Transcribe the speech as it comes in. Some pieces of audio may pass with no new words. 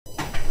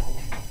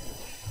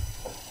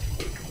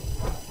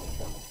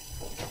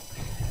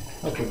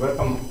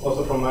Welcome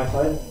also from my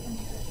side.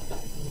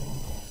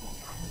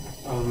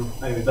 I'm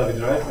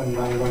D.Raisz, and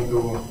I'm going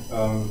to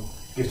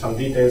give some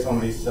details on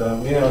this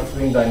linear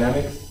swing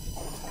dynamics,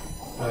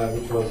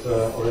 which was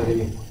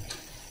already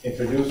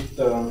introduced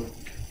a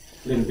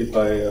little bit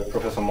by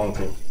Professor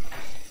Monti.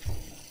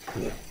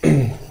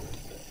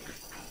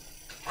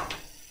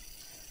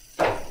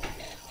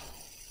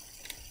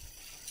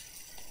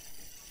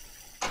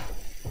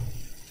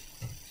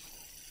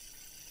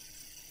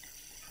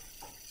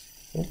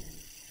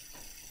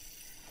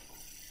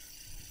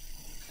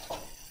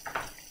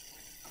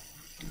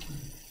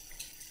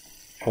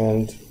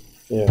 And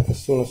yeah,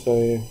 as soon as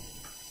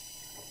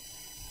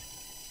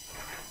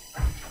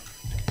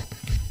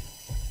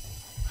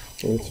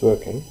it's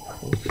working.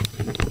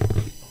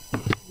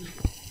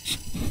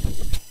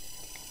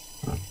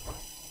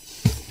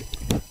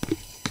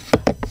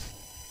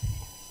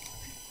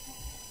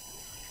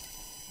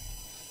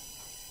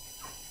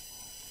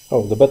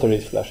 Oh, the battery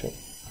is flashing.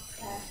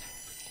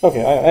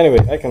 Okay. Anyway,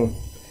 I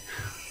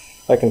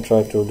can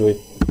try to do it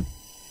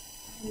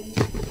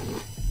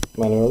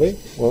manually.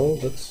 Well,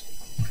 that's.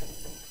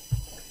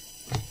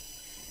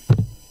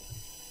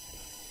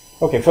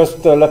 Okay,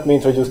 first let me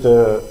introduce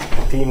the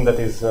team that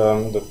is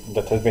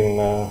that has been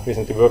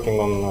recently working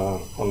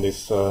on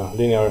this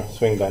linear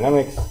swing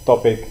dynamics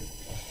topic.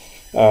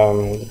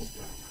 Some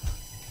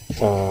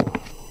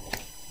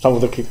of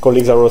the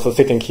colleagues are also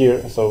sitting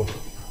here, so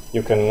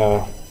you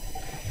can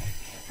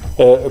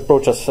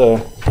approach us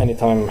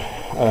anytime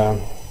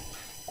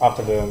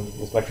after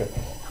this lecture.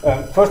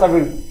 First, I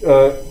will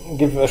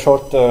give a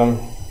short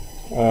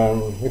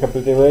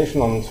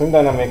recapitulation on swing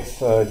dynamics,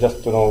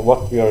 just to know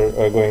what we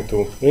are going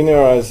to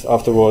linearize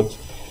afterwards,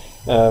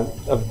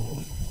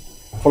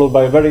 followed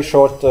by a very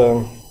short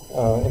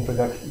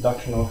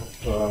introduction of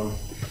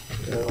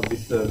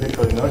this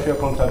virtual inertia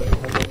concept.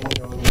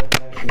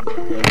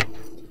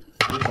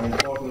 These are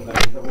important, and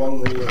it's one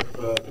way of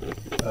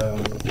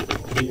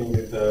dealing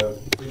with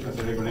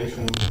frequency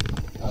regulation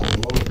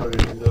and momentary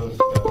results in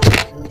the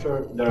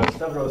future. There are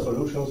several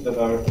solutions that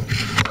are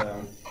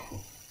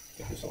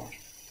thank you so much.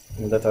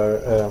 That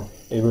are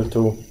able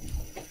to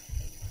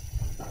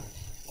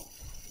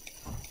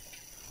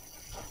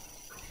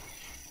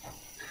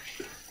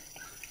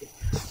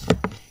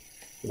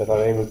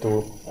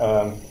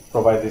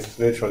provide this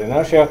virtual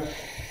inertia,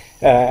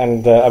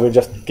 and I will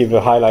just give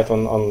a highlight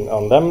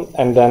on them,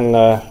 and then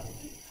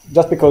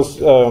just because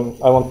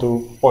I want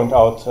to point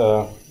out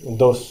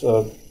those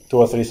 2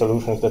 or 3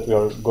 solutions that we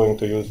are going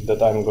to use,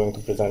 that I'm going to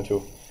present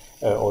you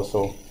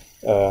also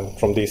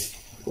from this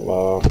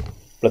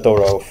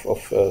plethora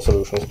of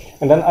solutions.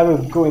 And then I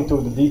will go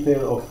into the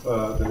detail of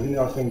the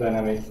linear swing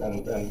dynamics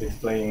and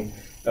explain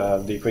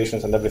the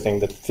equations and everything,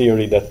 that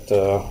theory that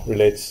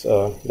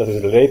that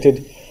is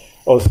related.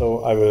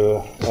 Also, I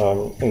will,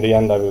 in the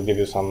end, I will give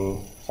you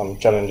some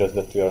challenges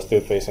that we are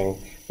still facing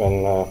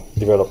when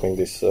developing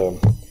this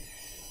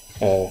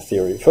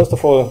theory. First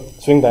of all,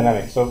 swing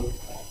dynamics. So,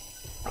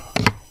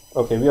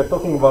 okay, we are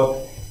talking about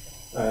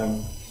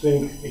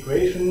swing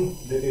equation,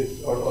 that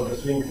is, or the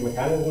swing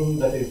mechanism.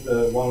 That is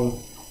one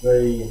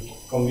very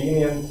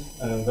convenient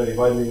and very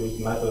widely used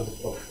method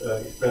of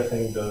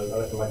expressing the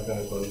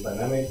electromechanical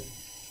dynamics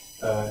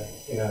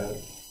in a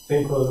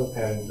simple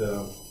and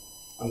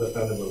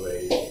understandable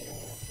way.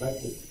 Right?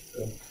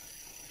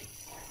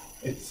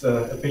 Its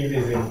appeal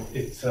is in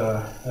its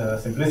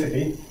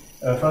simplicity.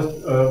 First,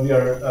 we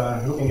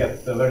are looking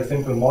at a very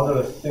simple model,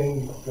 a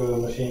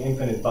single machine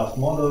infinite bus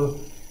model.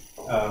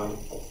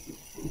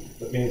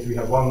 That means we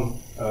have one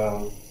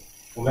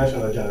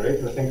conventional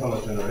generator, a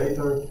synchronous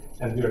generator,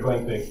 and we are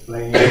going to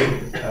explain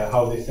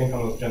how this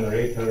synchronous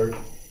generator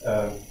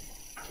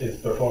is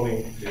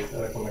performing these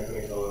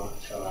electromechanical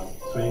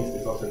swings,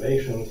 these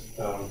oscillations,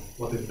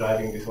 what is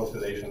driving these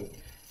oscillations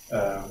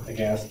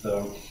against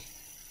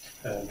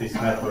this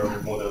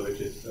network model, which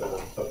is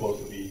supposed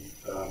to be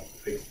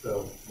fixed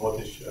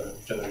voltage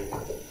generator.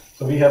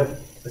 So we have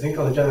a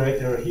synchronous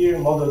generator here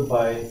modeled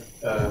by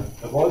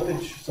a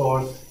voltage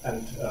source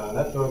and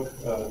network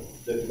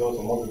that is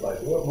also modeled by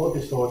a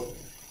voltage source.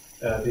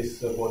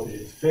 This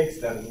voltage is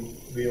fixed, and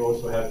we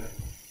also have,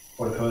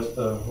 for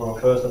our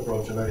first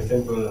approach, a very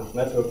simple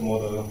network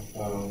model,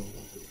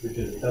 which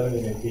is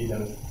Thevenin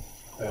impedance,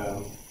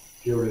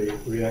 purely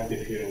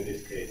reactive here in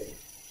this case.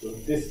 So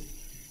this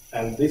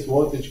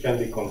voltage can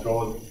be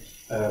controlled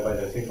by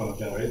the synchronous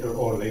generator,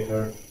 or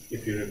later,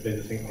 if you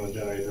replace the synchronous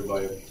generator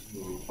by a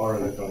power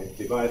electronic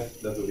device,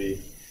 that will be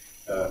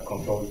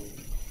controlled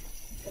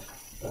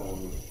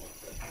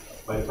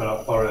by the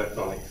power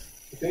electronics.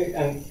 Okay,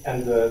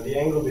 and the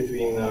angle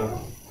between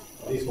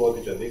this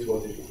voltage and this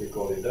voltage, we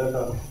call it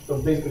delta. So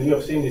basically, you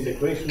have seen this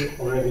equation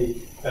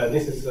already.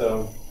 This is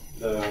the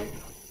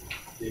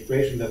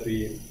equation that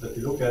we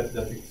look at,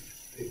 that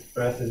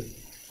expresses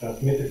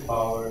transmitted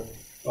power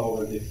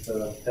over this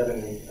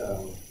Thevenin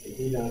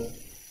impedance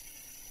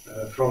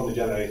from the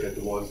generator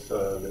towards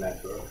the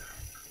network.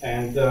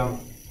 And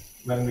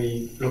when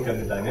we look at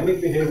the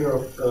dynamic behavior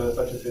of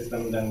such a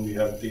system, then we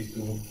have these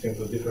 2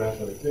 simple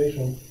differential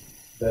equations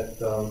that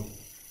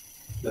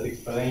that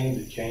explain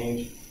the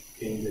change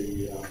in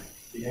the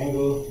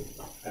angle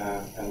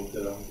and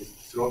this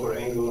rotor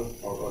angle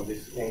or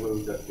this angle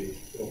that we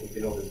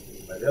denoted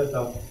by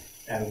delta,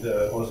 and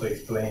also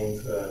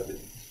explains the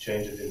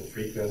changes in the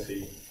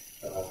frequency,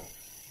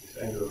 this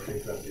angular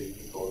frequency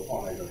we call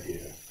omega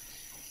here.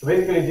 So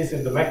basically, this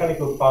is the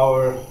mechanical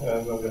power.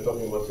 When we're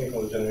talking about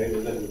synchronous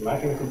generators, that is the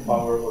mechanical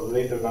power, or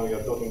later when we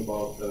are talking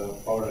about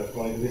power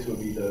electronics, this will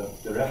be the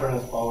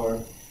reference power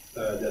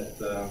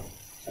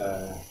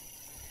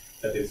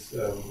that is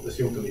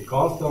assumed to be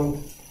constant,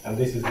 and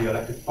this is the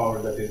electric power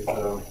that is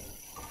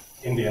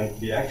in the end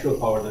the actual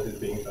power that is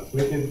being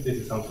transmitted. This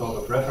is some sort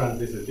of reference.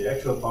 This is the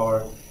actual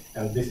power,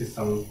 and this is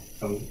some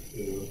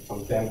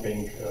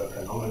damping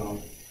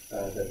phenomenon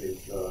that is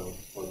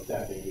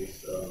damping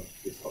these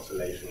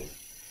oscillations.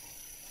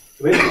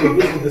 Basically,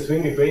 this is the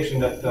swing equation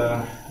that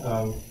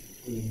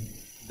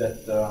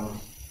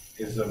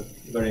is a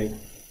very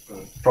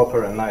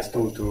proper and nice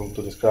tool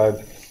to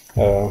describe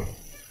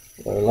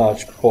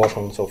large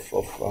portions of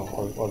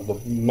or the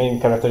main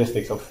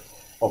characteristics of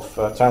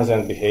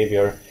transient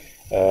behavior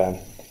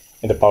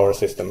in the power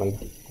system, and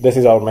this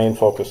is our main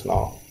focus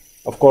now.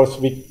 Of course,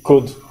 we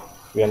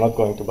are not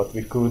going to, but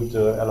we could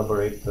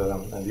elaborate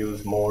and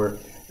use more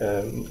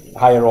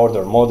higher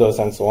order models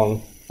and so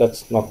on.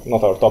 That's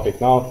not our topic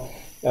now.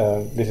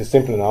 This is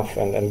simple enough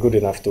and good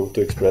enough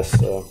to express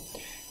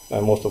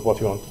most of what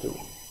we want to do.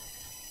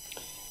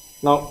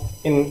 Now,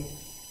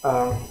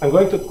 I'm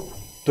going to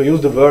use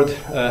the word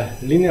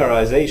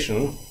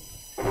linearization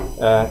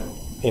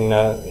in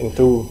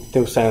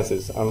two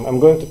senses. I'm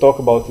going to talk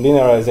about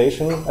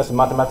linearization as a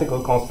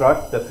mathematical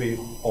construct that we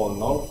all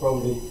know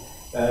probably,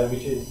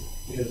 which is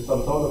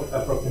some sort of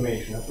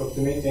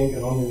approximating a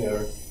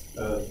nonlinear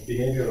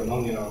behavior or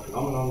nonlinear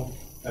phenomenon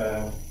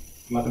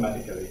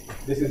mathematically.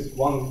 This is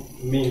one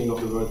meaning of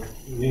the word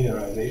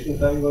linearization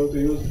that I'm going to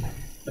use.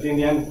 But in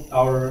the end,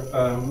 our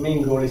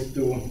main goal is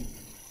to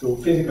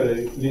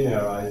physically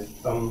linearize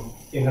some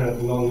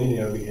inherently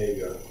nonlinear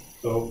behavior.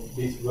 So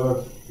this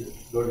word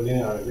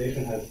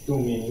linearization has two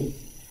meanings,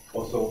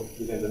 also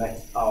within the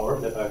next hour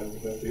that I'm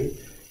going to use.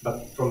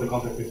 But from the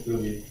context, it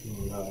will be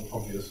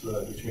obvious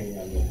which meaning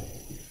I mean.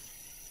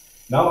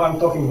 Now I'm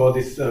talking about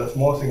this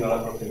small signal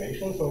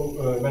approximation. So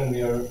when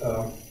we are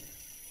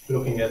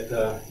looking at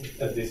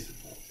this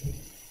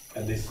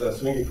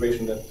swing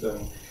equation that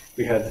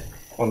we had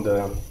on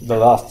the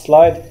last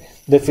slide,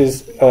 this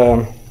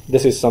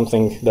is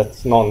something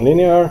that's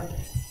nonlinear,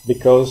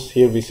 because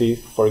here we see,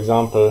 for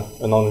example,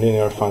 a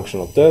nonlinear function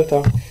of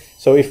delta.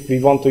 So if we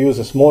want to use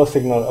a small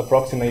signal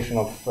approximation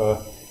of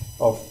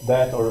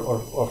that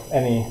or of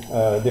any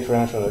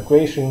differential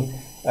equation,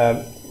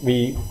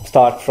 we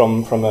start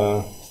from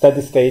a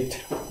steady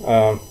state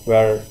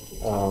where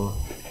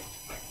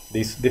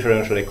this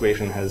differential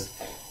equation has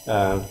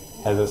a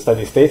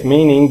steady state,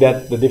 meaning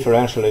that the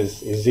differential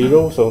is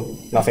zero, so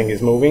nothing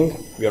is moving.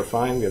 We are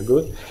fine, we are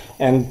good.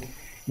 And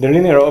the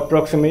linear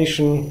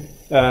approximation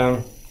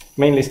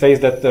mainly states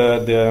that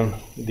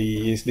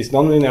this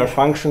nonlinear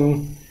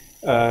function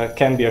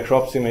can be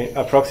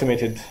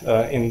approximated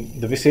in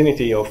the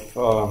vicinity of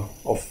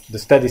the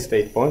steady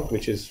state point,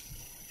 which is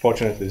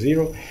fortunately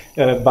zero,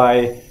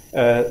 by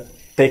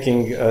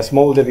taking a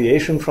small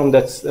deviation from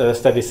that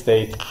steady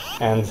state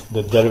and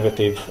the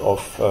derivative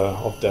of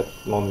that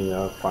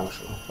nonlinear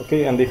function.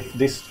 Okay, and if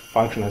this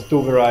function has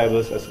two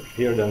variables, as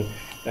here, then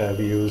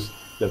we use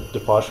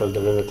the partial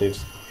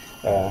derivatives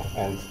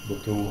and the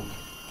two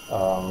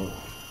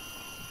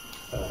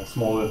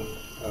small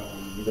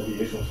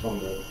deviations from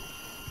the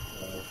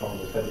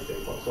steady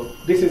state point. So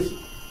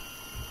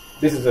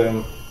this is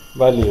a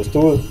widely used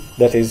tool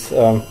that is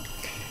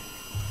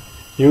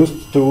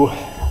used to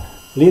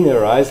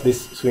linearize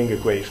this swing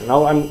equation.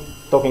 Now I'm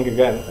talking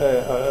again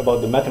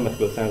about the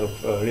mathematical sense of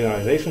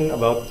linearization,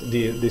 about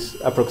this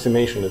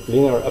approximation, the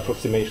linear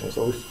approximation.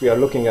 So if we are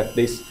looking at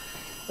this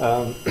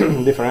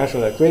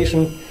differential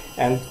equation,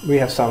 and we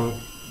have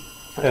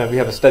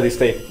a steady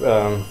state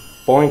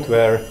point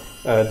where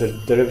the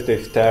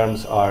derivative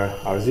terms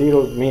are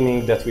zero,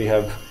 meaning that we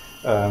have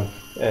the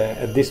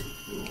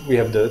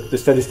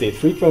steady state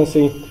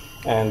frequency,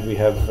 and we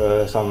have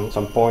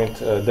some point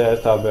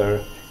delta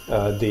where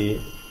the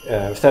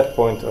set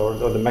point or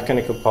the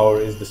mechanical power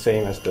is the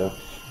same as the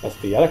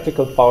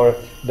electrical power.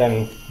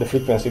 Then the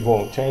frequency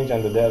won't change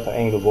and the delta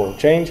angle won't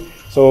change.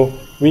 So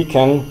we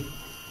can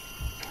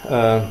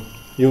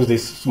use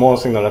this small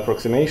signal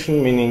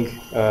approximation, meaning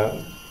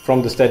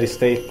from the steady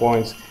state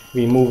points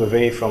we move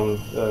away from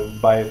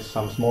by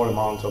some small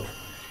amounts of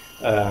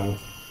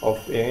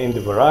in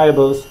the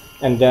variables,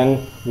 and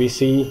then we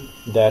see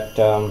that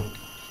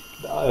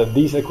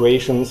these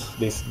equations,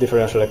 these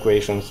differential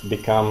equations,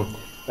 become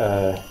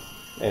or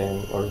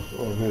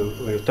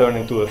will turn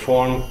into a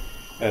form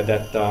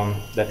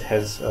that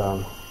has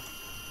a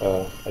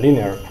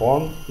linear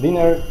form.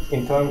 Linear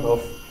in terms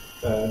of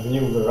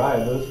new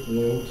variables,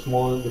 new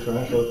small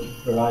differential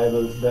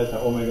variables, delta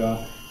omega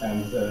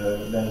and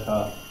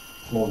delta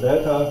small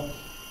delta.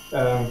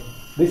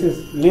 this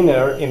is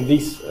linear in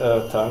these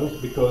terms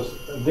because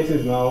this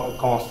is now a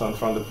constant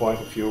from the point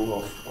of view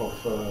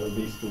of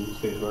these two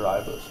state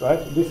variables, right?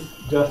 This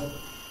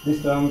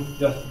term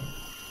just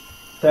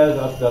tells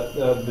us that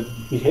the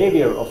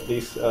behavior of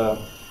this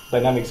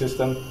dynamic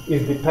system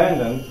is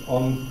dependent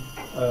on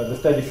the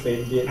steady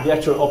state, the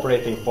actual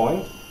operating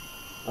point,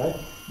 right?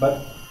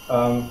 But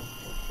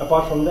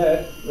apart from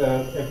that,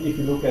 if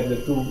you look at the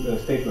two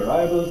state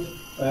variables,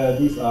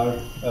 these are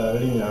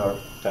linear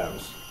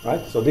terms,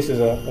 right? So this is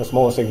a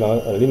small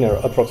signal, a linear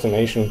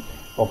approximation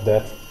of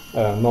that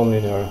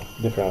nonlinear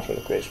differential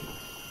equation.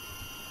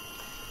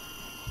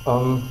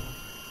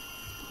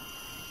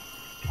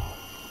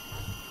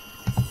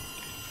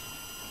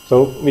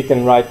 So we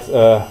can write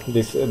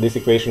this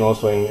equation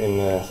also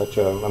in such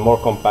a more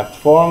compact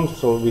form.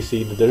 So we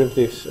see the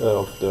derivatives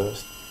of the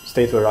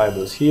state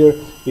variables here.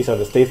 These are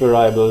the state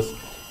variables,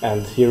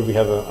 and here we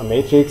have a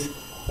matrix.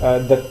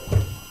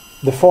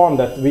 The form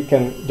that we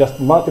can just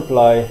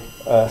multiply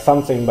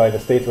something by the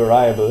state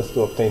variables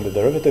to obtain the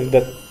derivative,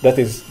 that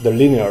is the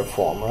linear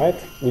form, right?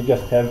 We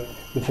just have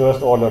the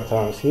first order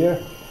terms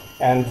here,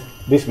 and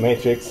this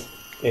matrix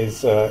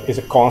is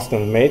a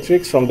constant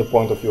matrix from the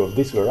point of view of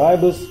these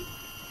variables.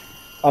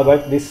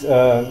 But this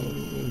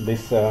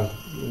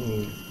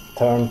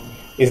term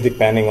is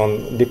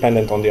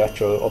dependent on the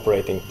actual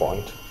operating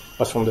point.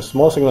 But from the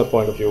small signal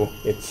point of view,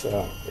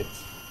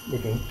 we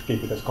can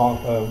keep it as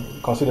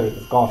consider it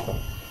as constant.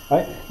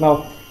 Right?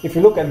 Now, if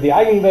you look at the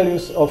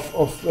eigenvalues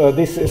of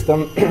this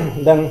system,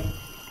 then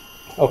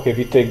okay,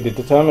 we take the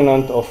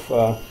determinant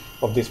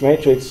of this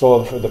matrix,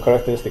 solve the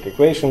characteristic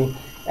equation,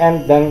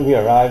 and then we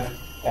arrive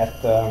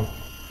at the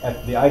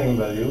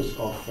eigenvalues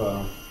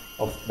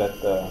of that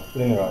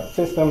linearized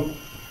system.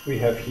 We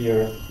have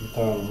here the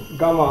term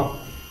gamma,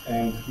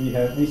 and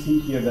we see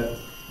here that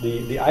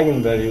the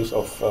eigenvalues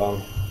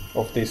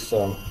of this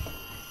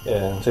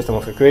system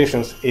of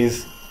equations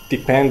is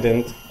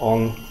dependent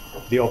on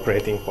the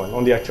operating point,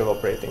 on the actual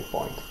operating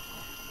point.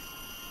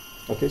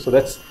 Okay, so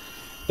that's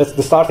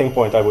the starting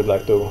point I would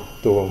like to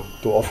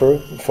offer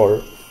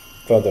for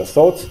further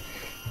thoughts.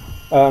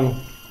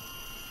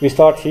 We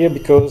start here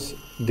because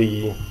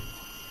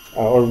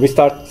we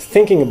start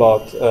thinking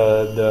about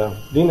the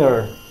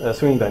linear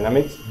swing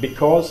dynamics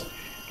because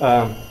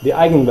the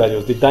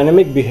eigenvalues, the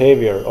dynamic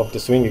behavior of the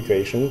swing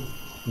equation,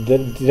 the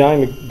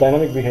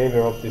dynamic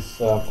behavior of this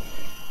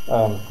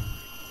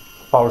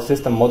power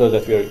system model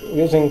that we are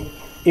using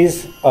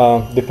is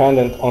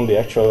dependent on the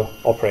actual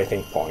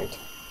operating point.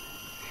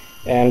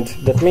 And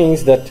that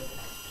means that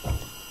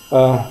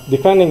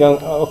depending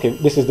on, okay,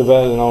 this is the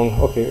well-known,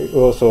 okay, we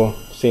also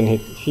seen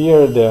it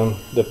here, the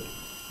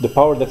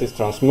power that is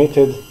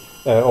transmitted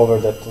over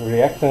that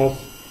reactance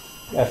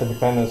as a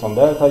dependence on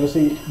delta. You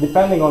see,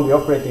 depending on the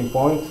operating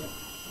point,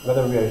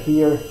 whether we are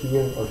here,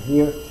 here, or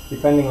here,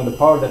 depending on the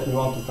power that we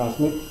want to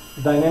transmit,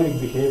 the dynamic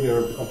behavior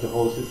of the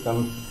whole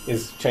system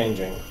is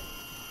changing.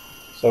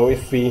 So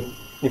if we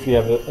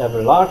have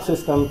a large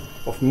system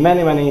of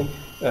many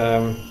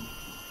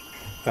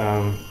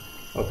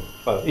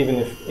well, even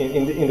if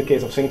in the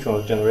case of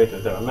synchronous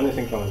generators, there are many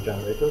synchronous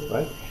generators,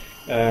 right?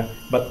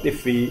 But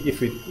if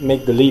we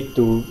make the leap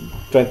to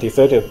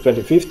 2030 or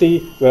 2050,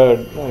 where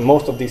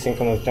most of these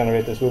synchronous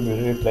generators will be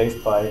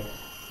replaced by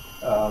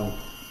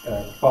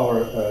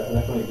power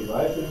electronic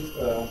devices,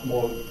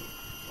 small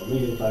or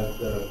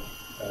medium-sized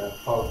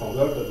power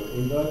converters or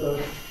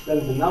inverters,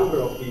 then the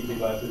number of these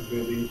devices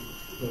will be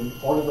in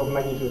orders of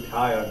magnitude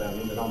higher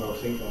than the number of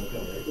synchronous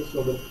generators.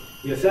 So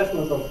the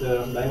assessment of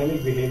the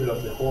dynamic behavior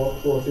of the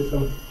whole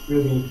system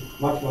will be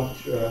much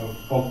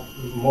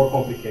more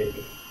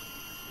complicated,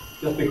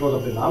 just because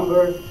of the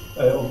number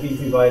of these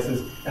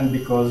devices and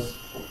because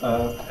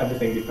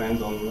everything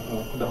depends on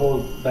the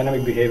whole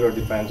dynamic behavior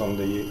depends on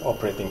the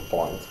operating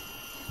point.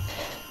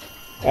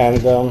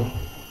 And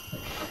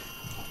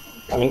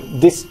I mean,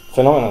 this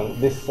phenomenon,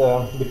 this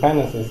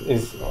dependence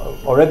is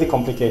already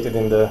complicated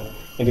in the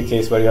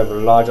case where you have a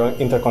large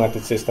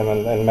interconnected system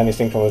and many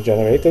synchronous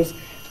generators,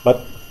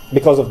 but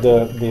because of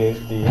the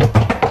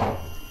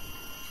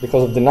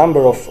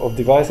number of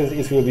devices,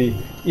 it will be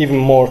even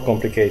more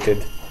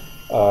complicated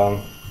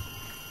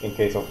in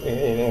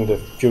the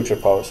future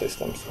power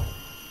systems.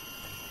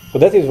 So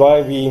that is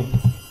why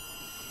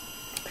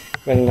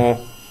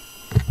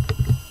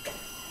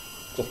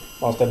just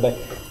one step back,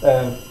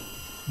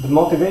 the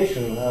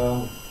motivation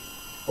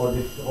for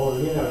this whole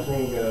linear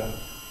swing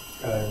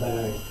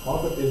dynamic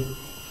concept is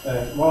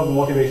one of the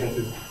motivations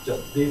is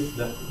just this,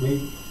 that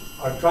we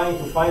are trying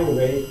to find a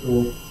way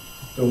to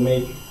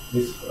make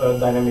this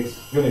dynamics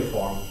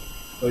uniform.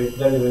 So if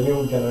there is a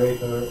new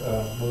generator,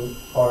 new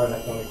power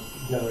electronic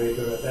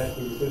generator attached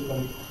to the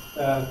system,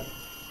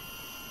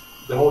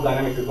 the whole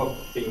dynamics is not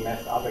being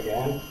messed up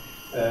again,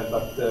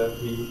 but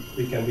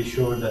we can be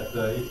sure that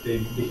if they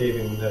behave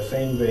in the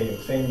same way,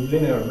 the same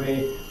linear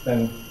way,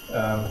 then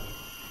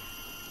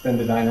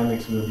the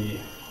dynamics will be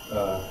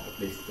at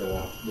least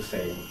the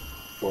same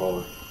for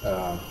all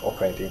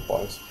operating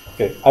points.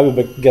 Okay, I will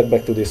get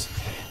back to this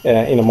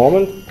in a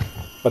moment,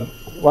 but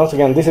once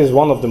again, this is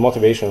one of the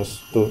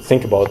motivations to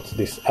think about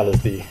this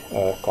LSD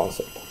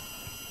concept.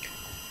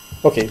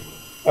 Okay,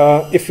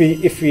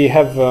 if we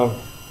have a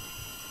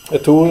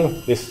tool,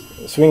 this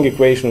swing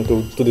equation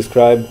to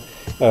describe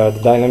the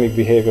dynamic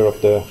behavior of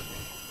the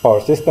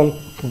power system,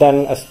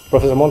 then, as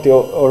Professor Monti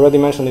already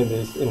mentioned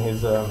in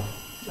his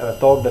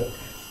talk, that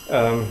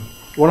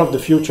one of the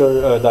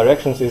future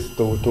directions is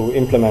to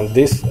implement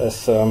this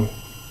as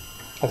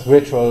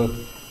virtual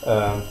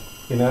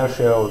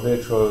inertia or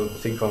virtual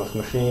synchronous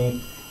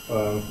machine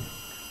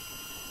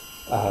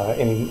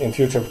in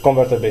future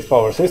converter-based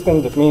power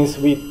system. That means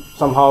we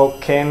somehow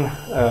can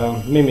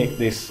mimic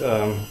this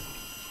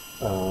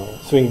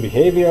swing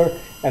behavior.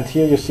 And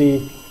here you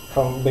see,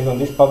 based on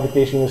this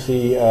publication, you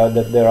see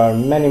that there are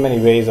many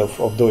ways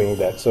of doing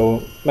that.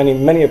 So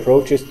many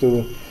approaches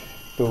to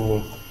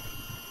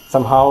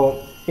somehow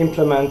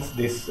implement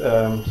this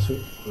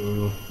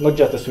not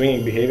just the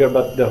swinging behavior,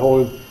 but the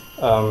whole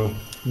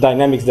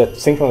dynamics that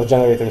synchronous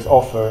generators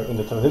offer in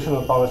the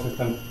traditional power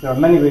system. There are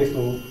many ways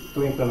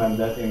to implement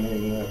that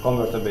in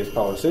converter-based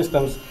power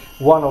systems.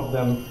 One of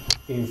them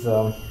is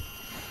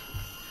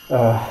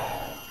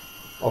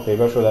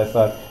virtualized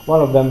side.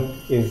 One of them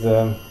is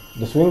the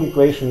swing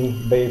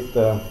equation-based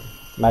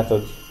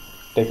method,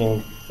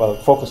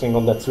 focusing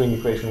on that swing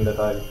equation that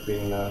I've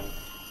been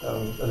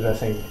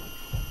addressing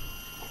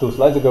 2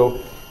 slides ago.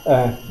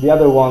 The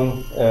other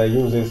one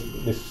uses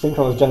this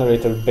synchronous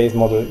generator-based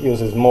model,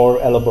 uses more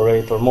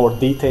elaborate or more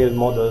detailed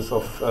models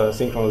of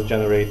synchronous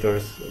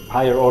generators,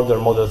 higher order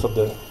models of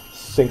the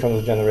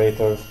synchronous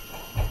generators.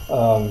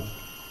 And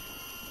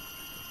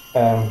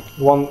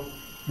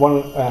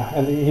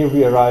here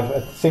we arrive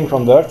at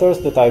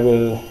synchronverters that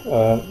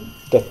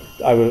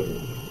I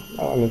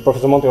mean,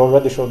 Professor Monti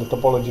already showed the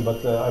topology,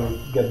 but I will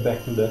get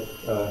back to that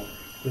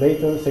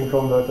later.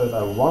 Synchronverters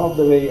are one of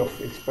the way of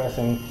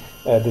expressing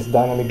this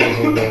dynamic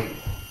behavior.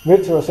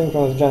 Virtual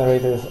synchronous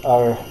generators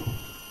are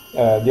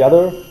the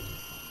other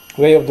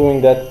way of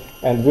doing that,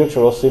 and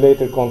virtual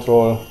oscillator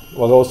control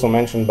was also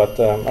mentioned, but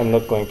I'm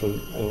not going to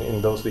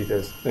in those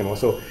details anymore.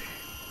 So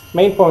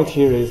main point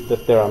here is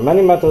that there are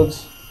many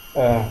methods.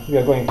 We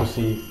are going to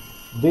see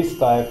this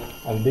type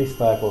and this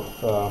type of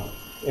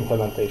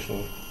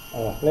implementation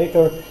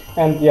later.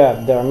 And yeah,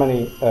 there are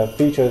many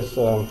features,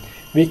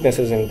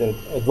 weaknesses, and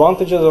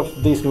advantages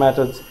of these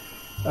methods.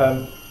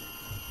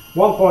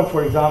 One point,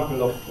 for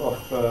example, of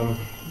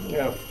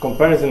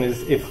comparison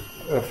is if,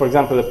 for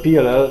example, a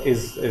PLL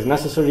is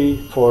necessary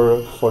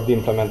for the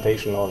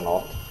implementation or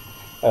not.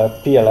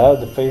 PLL,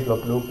 the phase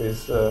lock loop,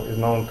 is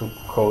known to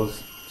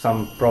cause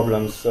some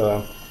problems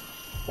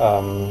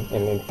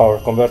in power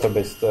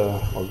converter-based or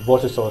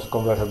voltage source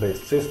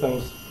converter-based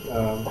systems.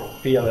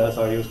 PLLs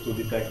are used to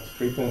detect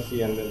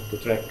frequency and to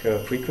track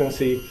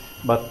frequency,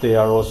 but they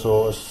are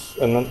also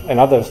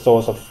another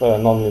source of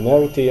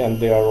nonlinearity, and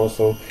they are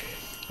also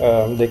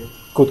they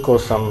could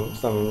cause some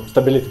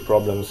stability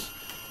problems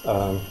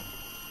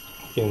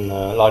in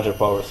larger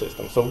power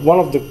systems. So one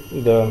of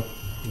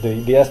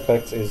the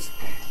aspects is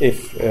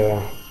if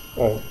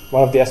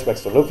one of the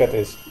aspects to look at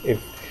is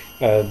if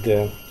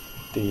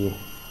the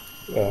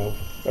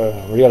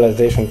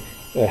realization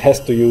has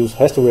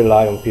to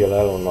rely on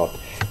PLL or not.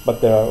 But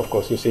there are, of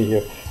course, you see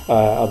here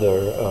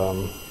other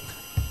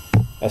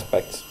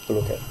aspects to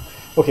look at.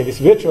 Okay, this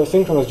virtual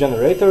synchronous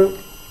generator.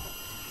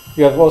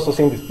 You have also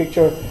seen this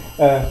picture.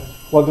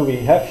 What do we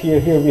have here?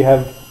 Here we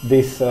have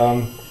this.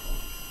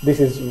 This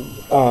is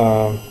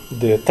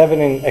the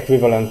Thevenin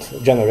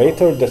equivalent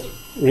generator, this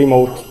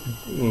remote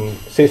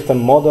system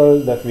model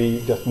that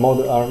we just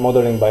are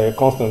modeling by a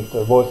constant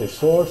voltage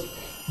source.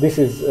 This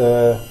is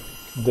the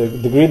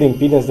grid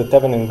impedance, the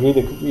Thevenin grid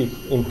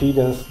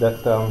impedance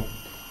that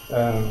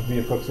we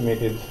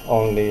approximated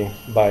only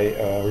by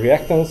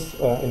reactance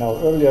in our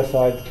earlier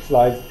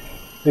slides.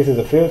 This is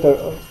a filter.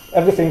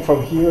 Everything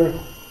from here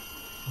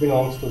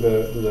belongs to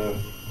the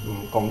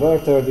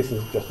converter. This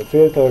is just a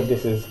filter.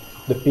 This is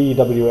the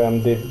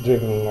PWM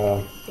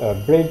driven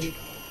bridge,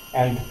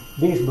 and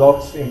these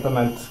blocks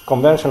implement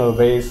conventional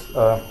ways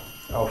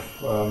of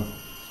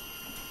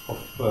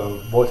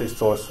voltage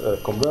source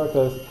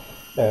converters,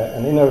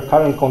 an inner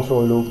current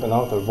control loop, an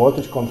outer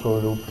voltage control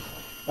loop.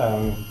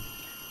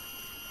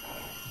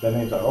 The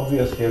names are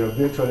obvious here.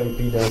 Virtual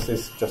impedance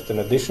is just an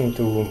addition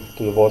to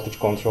the voltage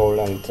control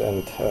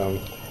and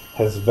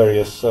has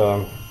various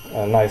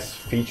nice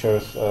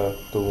features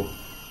to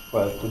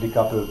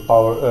decouple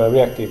power,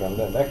 reactive and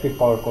active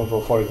power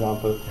control, for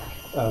example.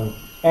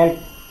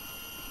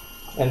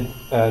 And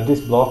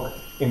this block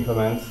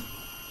implements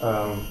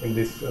in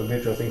this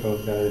virtual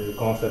synchronous generator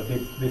concept.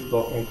 This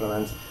block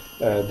implements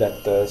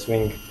that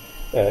swing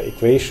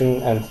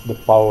equation and the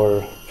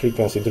power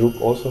frequency group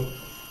also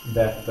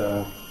that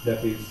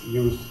is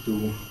used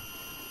to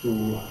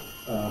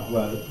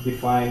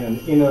define an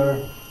inner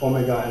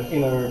omega, an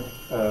inner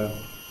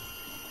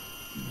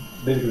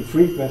basically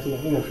frequency,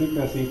 an inner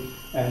frequency,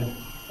 and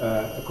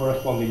a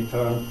corresponding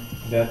term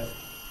that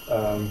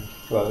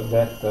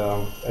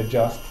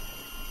adjusts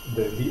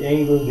the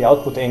angle, the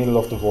output angle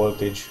of the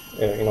voltage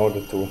in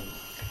order to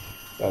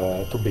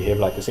to behave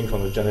like a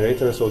synchronous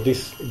generator. So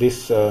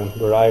this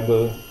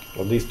variable,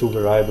 or these two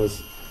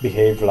variables,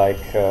 behave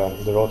like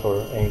the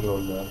rotor angle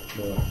or the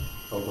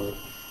rotor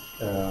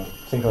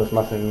synchronous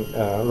machine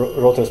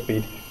rotor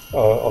speed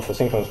of a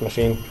synchronous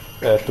machine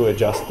to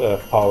adjust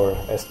power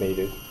as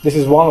needed. This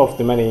is one of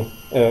the many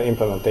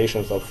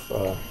implementations of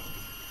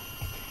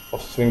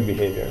swing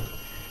behavior,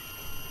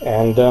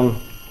 and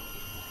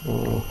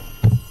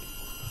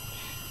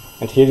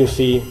here you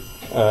see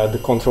the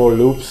control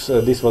loops.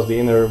 This was the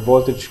inner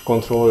voltage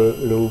control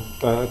loop,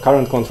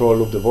 current control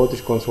loop, the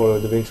voltage controller,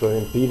 the virtual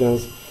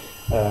impedance.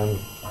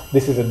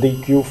 This is a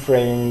DQ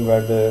frame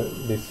where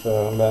these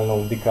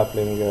well-known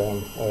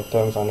decoupling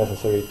terms are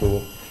necessary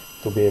to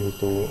be able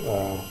to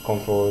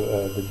control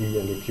the D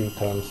and the Q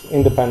terms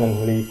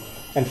independently.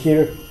 And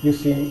here you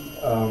see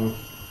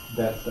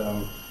that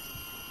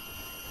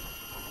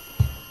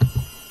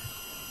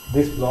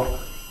this block,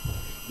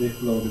 the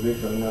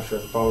virtual inertia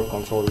power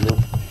control loop,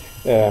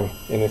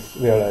 in its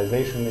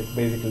realization, it's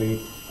basically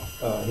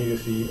here you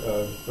see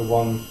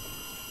one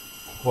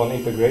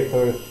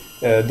integrator.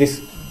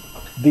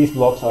 These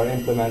blocks are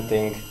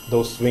implementing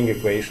those swing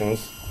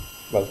equations.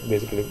 Well,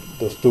 basically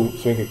those two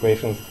swing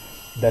equations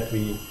that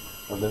we,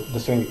 or the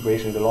swing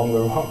equation, the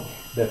longer one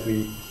that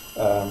we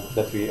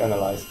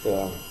analyzed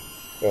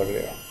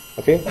earlier.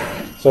 Okay,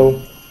 so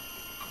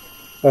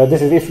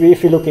this is if we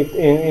look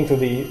into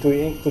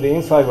the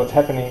inside, what's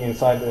happening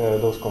inside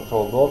those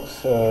control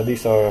blocks.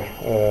 These are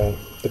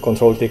the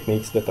control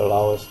techniques that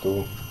allow us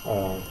to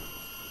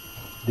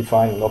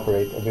define and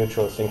operate a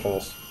virtual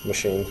synchronous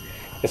machine.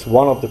 It's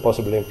one of the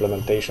possible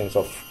implementations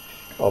of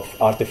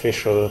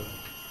artificial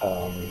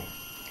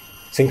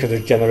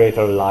synchronous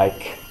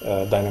generator-like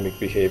dynamic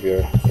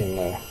behavior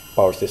in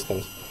power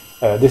systems.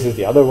 This is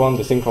the other one,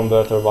 the sync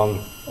converter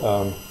one,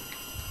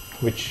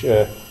 which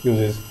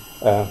uses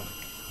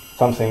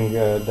something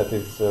that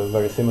is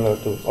very similar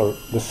to, or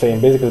the same,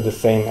 basically the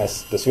same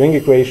as the swing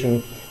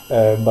equation,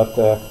 but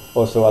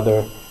also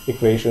other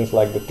equations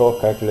like the torque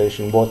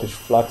calculation, voltage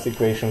flux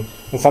equation,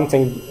 and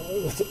something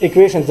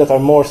equations that are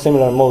more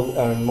similar,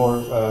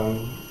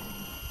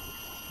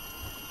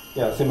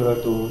 similar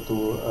to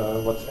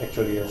what's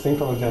actually a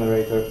synchronous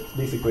generator.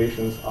 These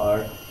equations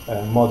are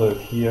modeled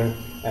here,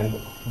 and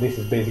this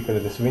is basically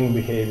the swing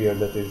behavior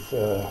that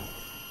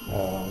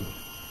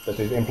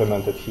is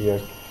implemented here.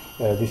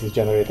 This is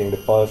generating the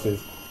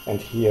pulses,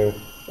 and here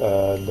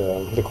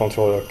the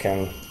controller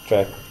can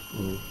track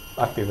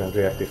active and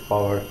reactive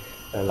power,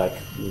 like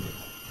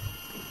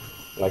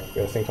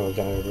a synchronous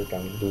generator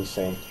can do the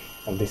same.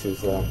 And these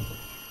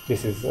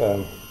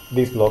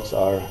blocks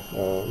are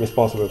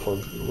responsible for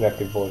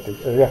reactive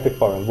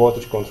power and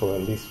voltage control,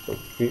 and these for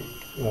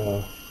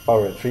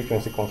power and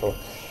frequency control.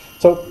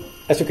 So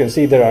as you can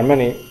see, there are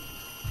many,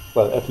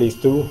 well, at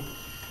least two,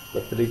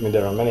 but believe me,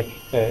 there are many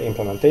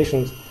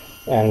implementations,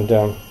 and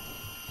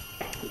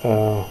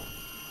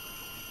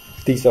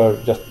these are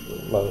just,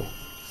 well,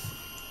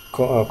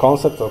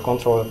 concepts or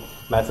control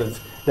methods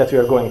that we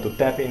are going to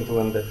tap into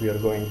and that we are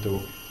going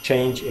to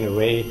change in a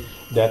way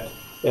that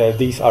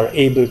these are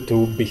able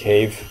to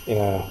behave in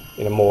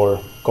a more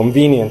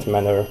convenient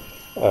manner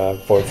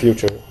for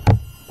future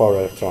power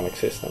electronic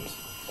systems.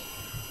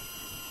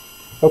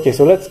 Okay,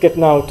 so let's get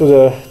now to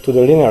the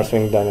linear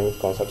swing dynamic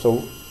concept.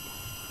 So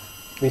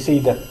we see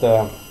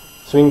that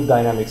swing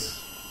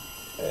dynamics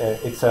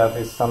itself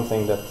is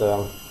something that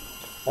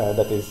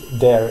that is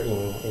there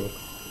in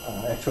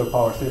actual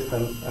power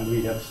systems, and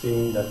we have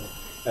seen that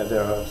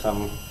there are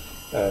some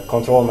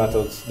control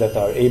methods that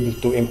are able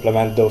to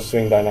implement those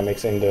swing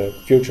dynamics in the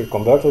future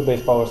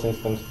converter-based power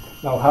systems.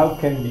 Now, how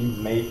can we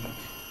make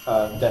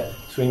that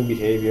swing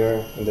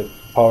behavior in the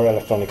power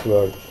electronic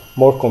world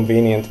more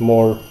convenient,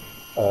 more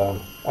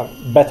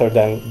better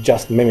than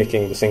just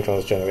mimicking the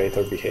synchronous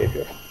generator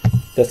behavior?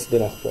 That's the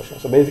next question.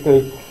 So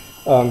basically,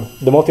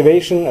 the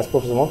motivation, as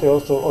Professor Monti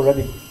also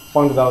already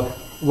pointed out,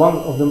 one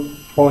of the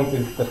points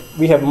is that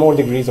we have more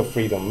degrees of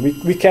freedom.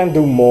 We can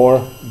do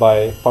more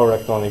by power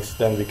electronics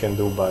than we can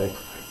do by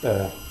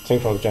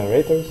synchronous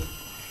generators.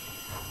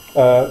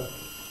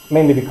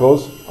 Mainly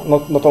because,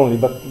 not only,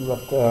 but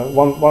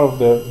one of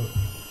the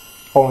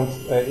points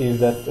is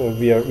that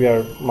we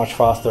are much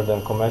faster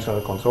than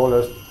conventional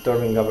controllers,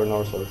 turbine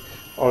governors, or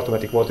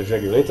automatic voltage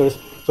regulators.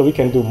 So we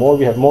can do more.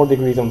 We have more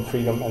degrees of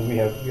freedom, and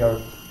we are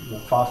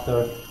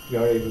faster. We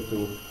are able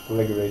to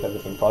regulate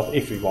everything faster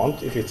if we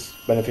want, if it's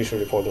beneficial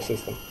for the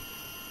system.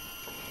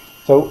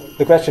 So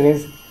the question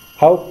is,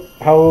 how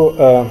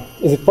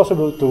is it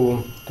possible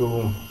to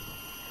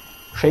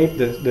shape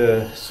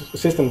the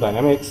system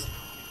dynamics?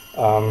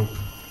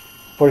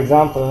 For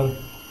example,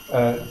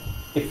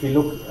 if we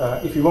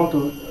want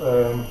to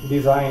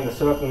design a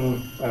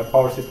certain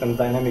power system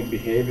dynamic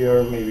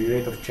behavior, maybe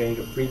rate of change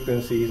of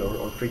frequencies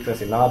or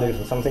frequency nadirs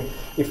or something,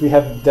 if we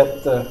have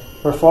that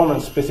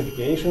performance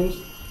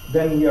specifications,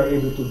 then we are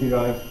able to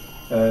derive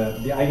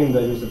the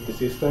eigenvalues of the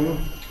system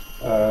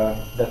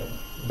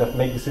that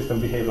make the system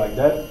behave like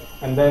that.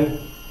 And then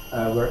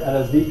where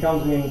LSD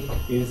comes in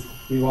is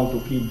we want to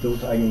keep those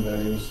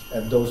eigenvalues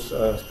at those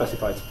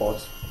specified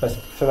spots,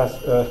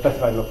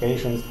 specified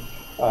locations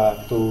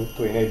to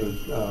enable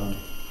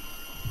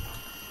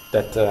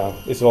that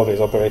it's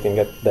always operating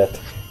at that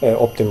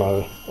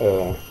optimal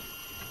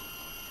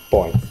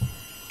point.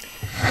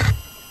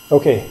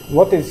 Okay,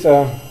 what is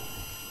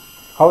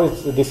how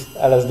is this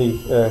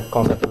LSD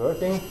concept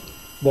working?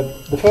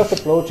 The first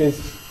approach is,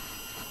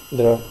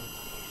 there are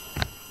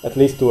at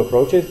least two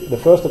approaches. The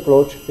first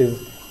approach is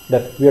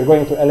that we are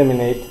going to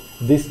eliminate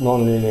this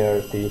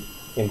nonlinearity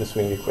in the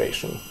swing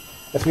equation.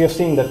 As we have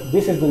seen, that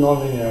this is the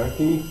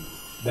nonlinearity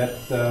that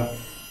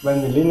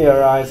when we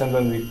linearize and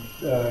when we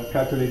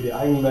calculate the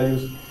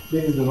eigenvalues,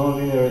 this is the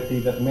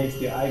nonlinearity that makes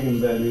the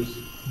eigenvalues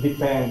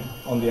depend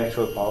on the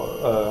actual power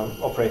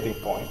operating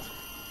point,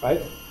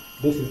 right?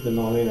 This is the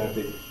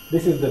nonlinearity.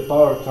 This is the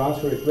power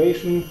transfer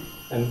equation,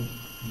 and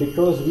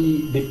because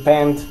we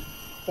depend,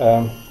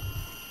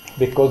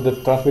 because the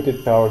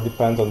transmitted power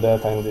depends on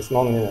delta in this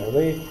nonlinear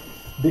way,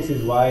 this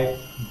is why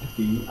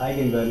the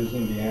eigenvalues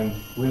in the end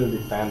will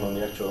depend on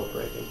the actual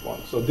operating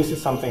point. So this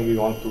is something we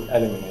want to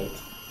eliminate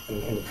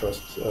in the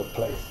first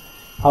place.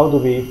 How do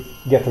we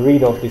get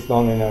rid of this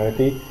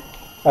nonlinearity?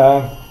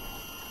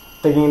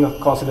 Taking into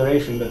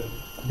consideration that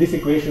this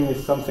equation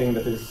is something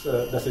that is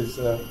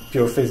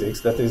pure physics,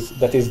 that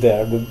is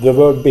there. The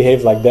world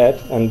behaves like that,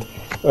 and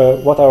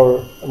what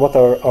are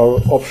our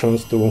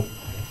options to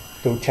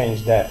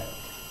change that?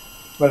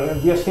 Well,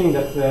 we have seen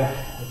that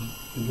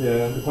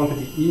the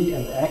quantity E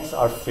and X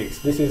are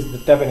fixed. This is the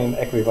Thevenin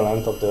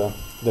equivalent of the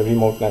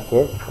remote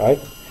network, right?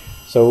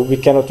 So we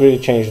cannot really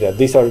change that.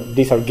 These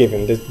are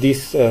given.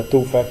 These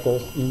two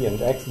factors, E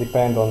and X,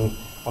 depend on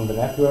the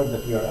network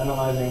that we are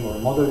analyzing or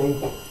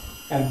modeling.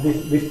 And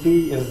this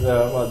P is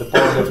well, the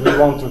power that we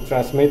want to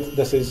transmit.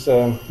 This is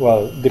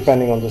well,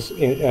 depending on the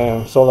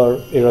solar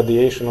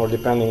irradiation or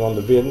depending on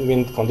the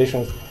wind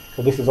conditions.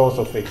 So this is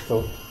also fixed.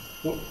 So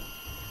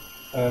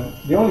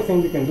the only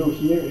thing we can do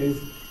here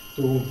is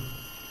to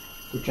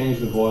change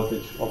the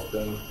voltage of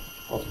the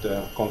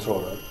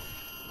controller.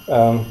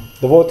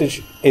 The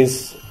voltage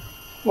is,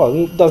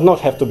 well, does not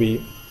have to be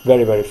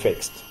very, very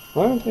fixed,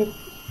 right?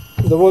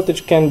 The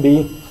voltage can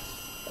be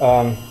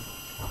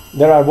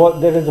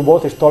there is a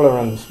voltage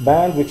tolerance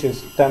band, which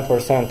is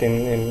 10%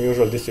 in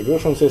usual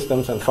distribution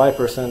systems and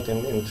 5%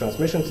 in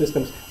transmission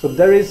systems. So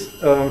there is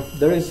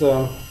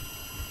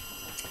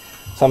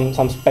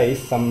some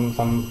space, some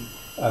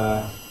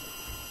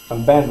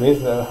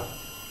bandwidth.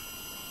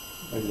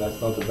 Maybe that's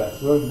not the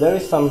best word. There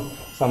is some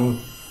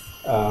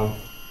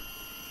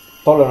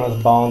tolerance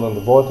bound on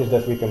the voltage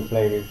that we can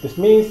play with. This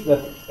means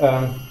that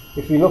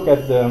if we look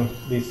at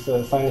this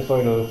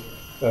sinusoidal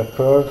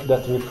curve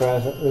that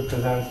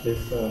represents this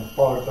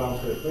power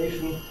transfer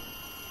equation,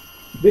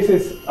 this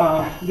is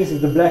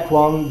the black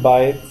one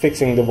by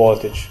fixing the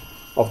voltage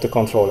of the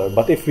controller.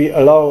 But if we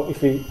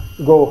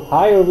go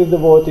higher with the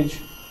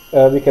voltage,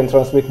 we can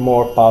transmit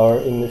more power,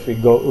 and if we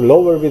go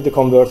lower with the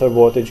converter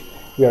voltage,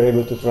 we are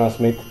able to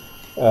transmit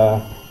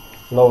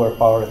lower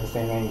power at the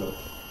same angle.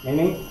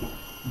 Meaning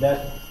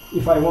that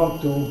if I want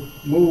to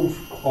move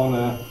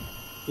on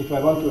if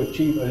I want to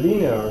achieve a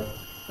linear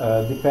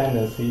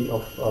dependency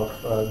of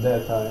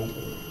delta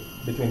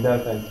between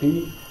delta and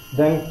P,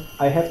 then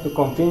I have to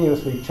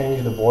continuously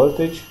change the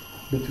voltage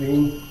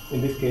between,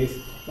 in this case,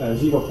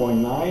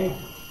 0.9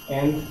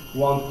 and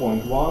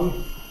 1.1,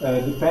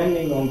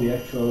 depending on the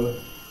actual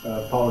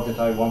power that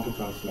I want to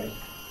transmit,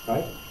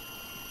 right?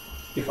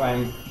 If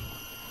I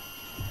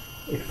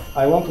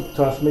want to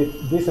transmit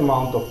this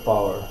amount of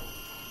power,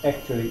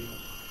 actually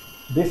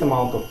this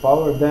amount of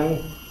power,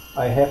 then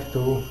I have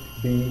to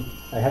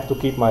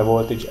keep my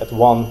voltage at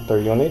 1 per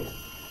unit,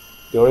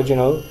 the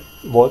original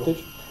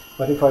voltage.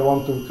 But if I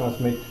want to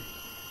transmit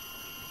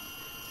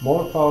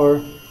more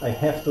power, I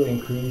have to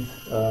increase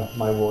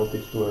my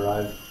voltage to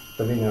arrive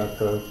the linear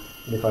curve.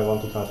 And if I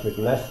want to transmit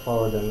less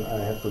power, then I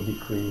have to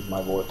decrease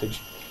my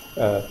voltage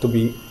to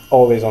be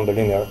always on the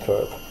linear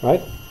curve,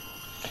 right?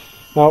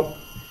 Now,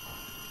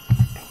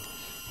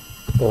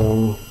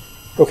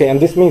 okay, and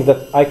this means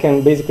that I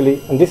can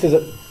basically, and this is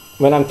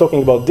when I'm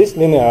talking about this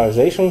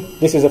linearization,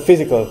 this is a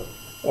physical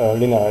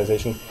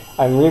linearization.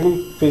 I'm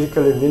really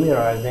physically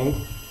linearizing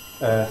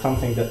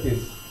something that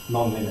is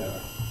non-linear,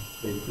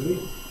 basically,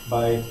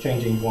 by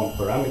changing one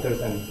parameters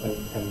and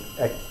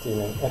act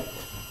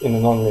in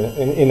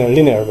a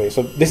linear way.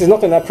 So this is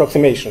not an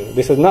approximation.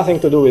 This has nothing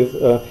to do with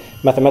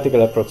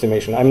mathematical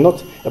approximation. I'm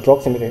not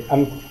approximating.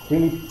 I'm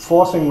really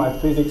forcing my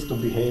physics to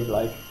behave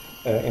like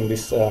in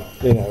this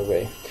linear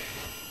way.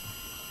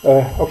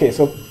 Okay,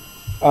 so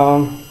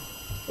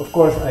of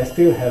course I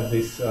still have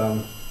this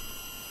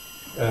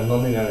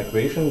nonlinear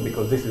equation,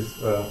 because this is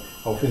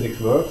how physics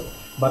works,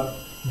 but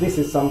this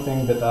is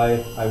something that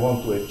I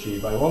want to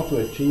achieve. I want to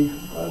achieve,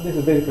 this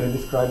is basically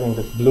describing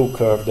the blue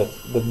curve, the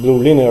blue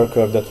linear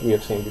curve that we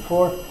have seen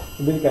before.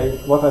 Basically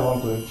what I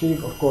want to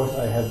achieve, of course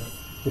I have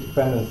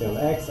dependency on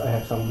X, I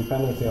have some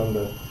dependency on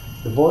the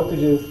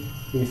voltages.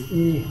 These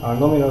E are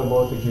nominal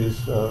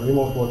voltages,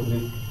 remote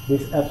voltages.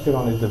 This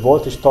epsilon is the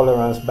voltage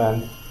tolerance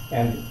band,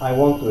 and I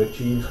want to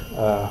achieve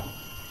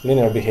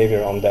linear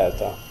behavior on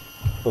delta.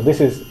 So this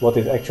is what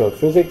is actual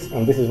physics,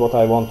 and this is what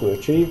I want to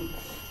achieve.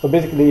 So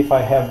basically, if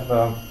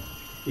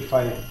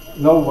I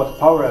know what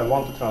power I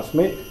want to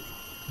transmit,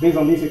 based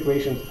on these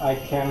equations, I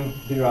can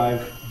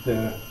derive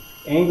the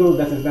angle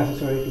that is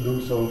necessary to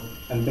do so,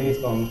 and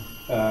based on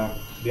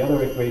the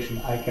other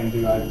equation, I can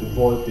derive the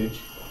voltage,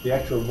 the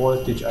actual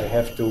voltage I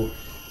have to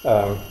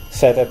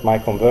set at my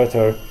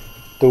converter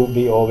to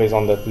be always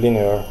on that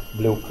linear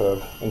blue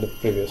curve in the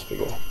previous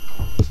figure.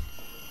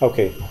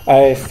 Okay,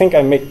 I think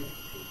I make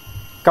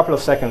a couple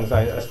of seconds,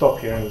 I stop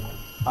here and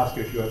ask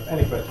you if you have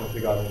any questions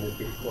regarding this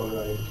before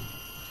I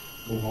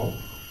move on.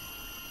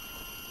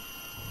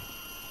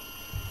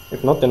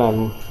 If not, then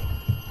I'm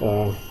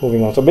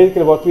moving on. So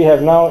basically what we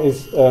have now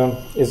is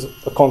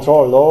a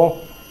control law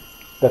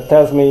that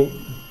tells me,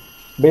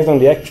 based on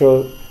the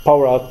actual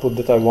power output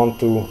that I want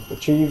to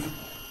achieve,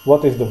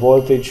 what is the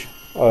voltage,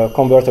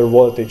 converter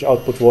voltage,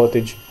 output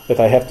voltage that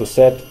I have to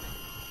set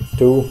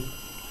to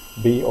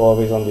be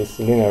always on this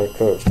linear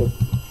curve. So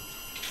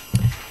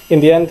in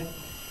the end,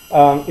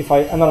 if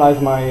I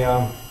analyze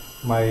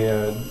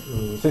my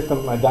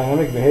system, my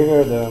dynamic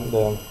behavior,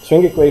 the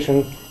swing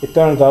equation, it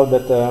turns out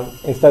that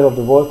instead of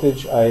the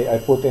voltage, I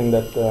put in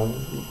that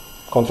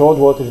controlled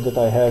voltage that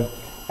I have,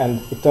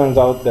 and it turns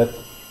out that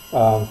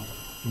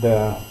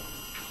the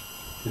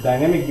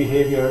dynamic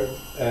behavior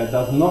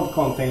does not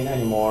contain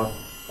anymore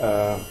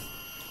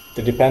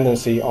the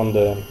dependency on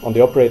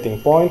the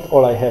operating point.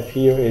 All I have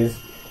here is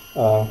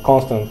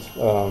constant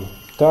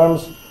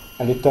terms,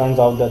 and it turns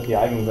out that the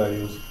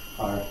eigenvalues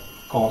are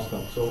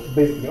constant. So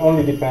basically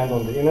only depend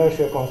on the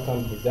inertia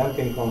constant, the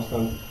damping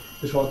constant,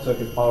 the short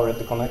circuit power at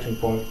the connection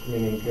point,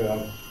 meaning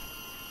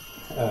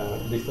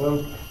this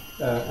term,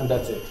 and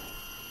that's it.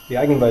 The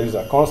eigenvalues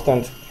are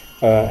constant,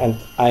 and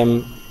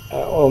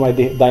all my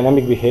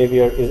dynamic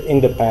behavior is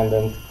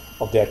independent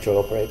of the actual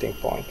operating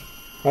point,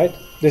 right?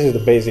 This is the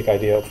basic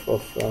idea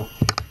of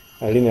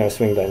linear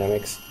swing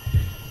dynamics.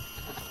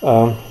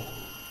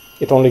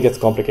 It only gets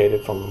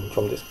complicated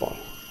from this point.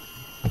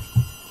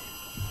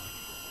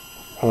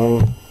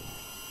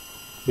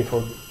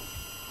 Before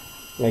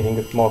making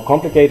it more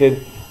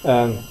complicated,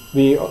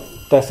 we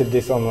tested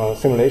this on a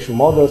simulation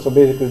model. So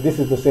basically, this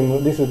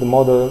is the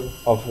model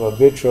of a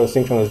virtual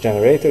synchronous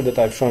generator that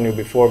I've shown you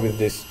before, with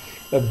this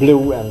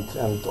blue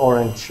and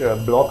orange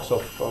blocks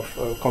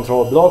of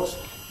control blocks.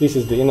 This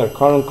is the inner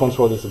current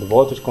control. This is the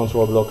voltage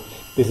control block.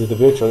 This is the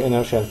virtual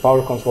inertia and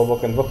power control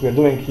block. And what we are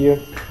doing here,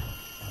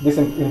 this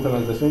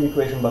implements the swing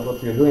equation, but what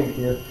we are doing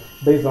here,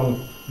 based on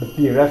the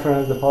P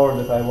reference, the power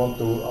that I want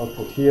to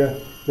output here,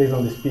 based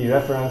on this P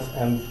reference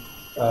and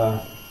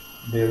the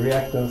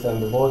reactance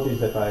and the voltage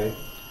that I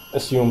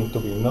assume to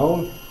be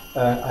known,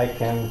 I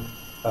can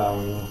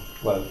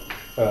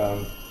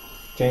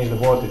change the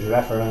voltage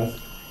reference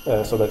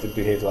so that it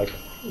behaves like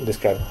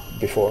described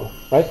before,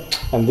 right?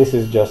 And this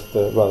is just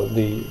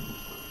the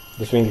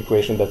swing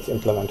equation that's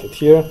implemented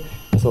here.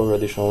 It's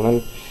already shown,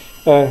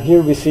 and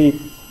here we see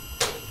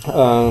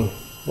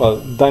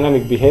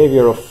dynamic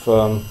behavior of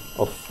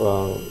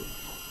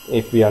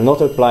if we are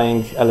not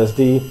applying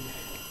LSD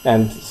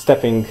and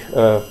stepping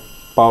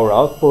power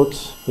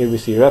outputs. Here we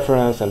see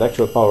reference and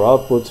actual power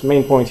outputs.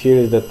 Main point here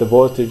is that the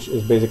voltage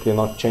is basically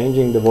not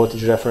changing. The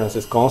voltage reference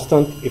is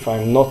constant if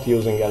I'm not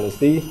using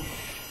LSD.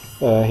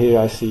 Here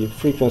I see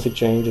frequency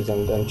changes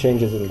and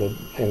changes in the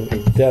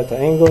delta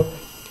angle.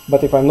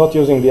 But if I'm not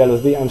using the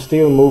LSD, I'm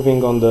still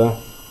moving on the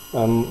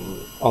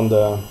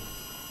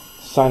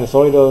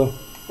sinusoidal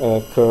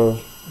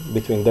curve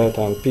between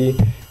delta and P.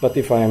 But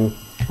if I'm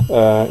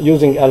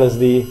using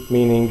LSD,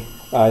 meaning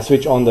I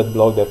switch on that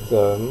block that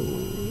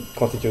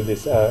constitutes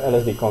this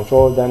LSD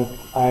control, then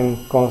I'm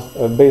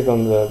based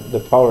on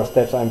the power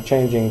steps, I'm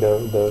changing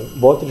the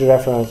voltage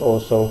reference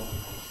also,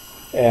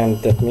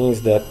 and that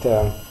means that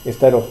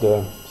instead of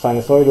the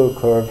sinusoidal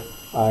curve,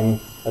 I'm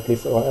at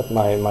least at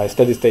my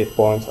steady state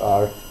points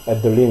are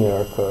at the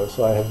linear curve.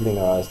 So I have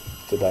linearized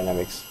the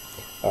dynamics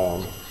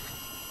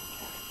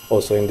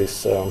also in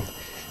this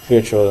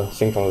virtual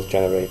synchronous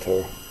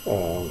generator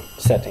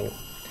setting.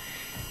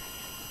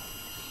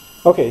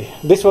 Okay,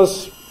 this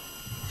was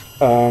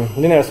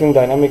linear swing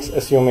dynamics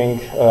assuming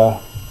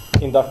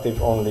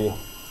inductive only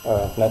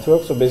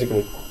network. So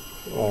basically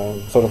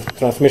sort of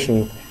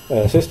transmission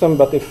system.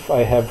 But if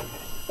I have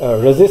a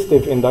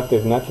resistive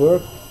inductive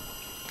network,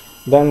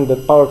 then the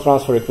power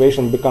transfer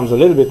equation becomes a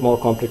little bit more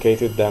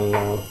complicated than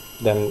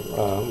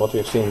what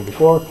we've seen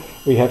before.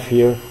 We have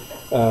here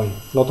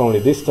not only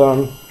this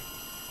term,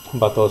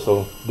 but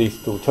also these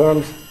two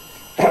terms.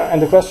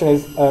 And the question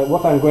is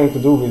what I'm going to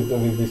do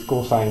with this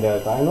cosine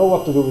delta. I know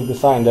what to do with the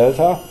sine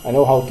delta. I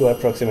know how to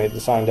approximate the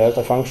sine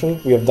delta function.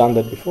 We have done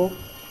that before.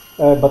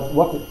 But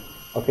what?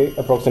 Okay,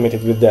 approximate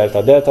it with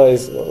delta. Delta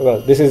is, well,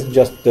 this is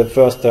just the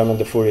first term in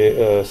the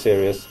Fourier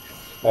series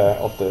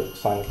of the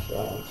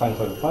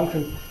sinusoidal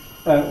function.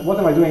 What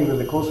am I doing with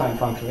the cosine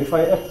function? If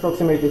I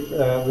approximate it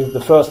with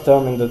the first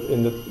term in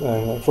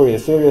the Fourier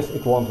series,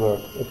 it won't work.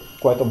 It's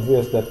quite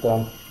obvious that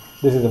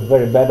this is a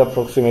very bad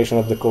approximation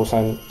of the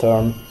cosine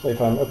term. So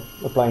if I'm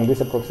applying this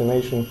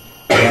approximation,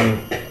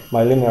 then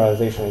my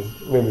linearization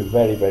will be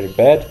very, very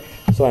bad.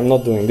 So I'm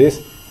not doing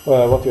this.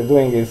 What we're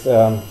doing is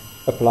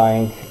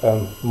applying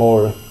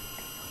more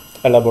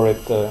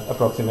elaborate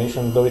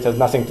approximation, though it has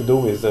nothing to do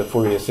with the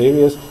Fourier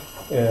series.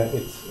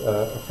 It's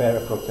a fair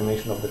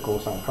approximation of the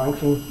cosine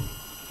function,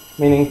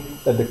 meaning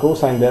that the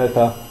cosine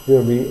delta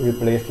will be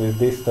replaced with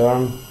this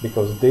term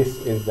because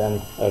this is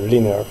then a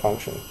linear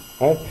function,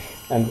 right?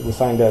 And the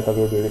sine delta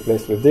will be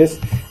replaced with this.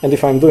 And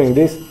if I'm doing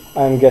this,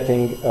 I'm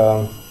getting,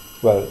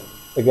 well,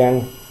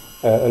 again,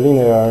 a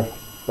linear,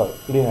 well,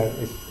 linear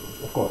is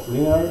of course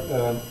linear,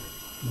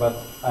 but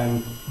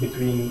I'm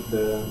between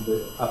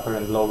the upper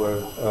and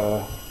lower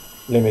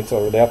limits,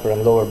 or the upper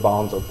and lower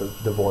bounds of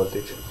the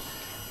voltage.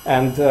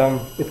 And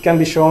it can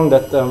be shown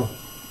that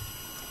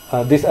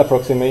this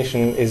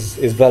approximation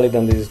is valid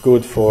and is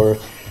good for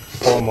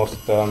almost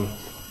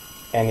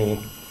any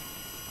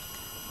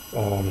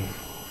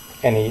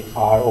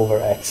R over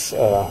X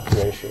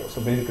ratio.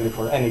 So basically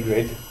for any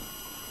grid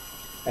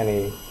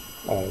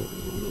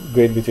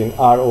between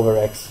R over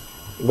X,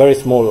 very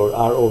small, or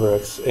R over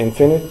X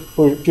infinite,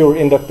 pure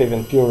inductive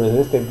and pure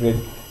resistive grid,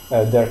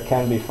 there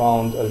can be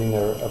found a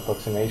linear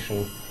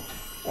approximation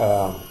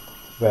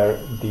where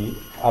the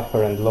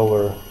upper and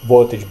lower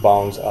voltage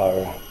bounds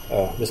are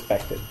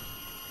respected,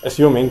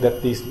 assuming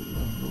that these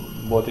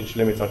voltage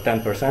limits are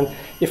 10%.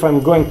 If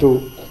I'm going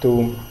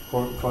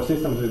for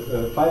systems with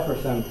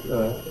 5%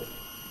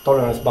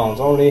 tolerance bounds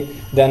only,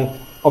 then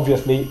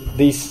obviously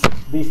these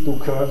two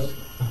curves,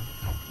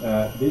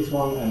 this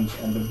one and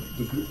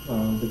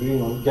the green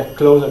one, get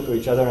closer to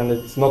each other, and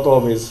it's not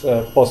always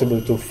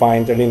possible to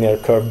find a linear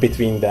curve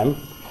between them.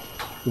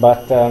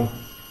 But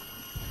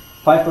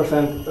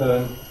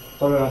 5%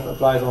 tolerance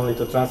applies only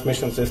to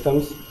transmission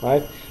systems,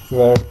 right?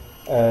 Where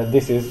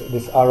this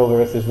R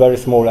over X is very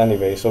small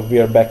anyway, so we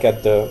are back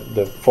at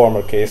the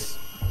former case,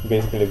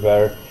 basically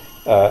where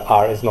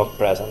R is not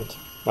present,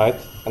 right?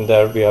 And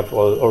there we have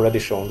already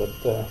shown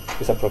that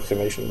this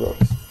approximation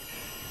works.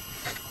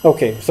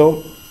 Okay,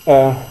 so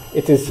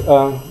it is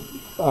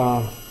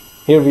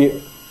here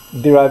we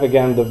derive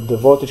again the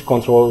voltage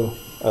control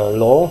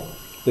law.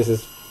 This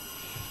is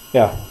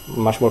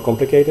much more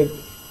complicated.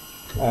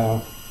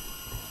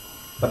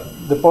 But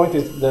the point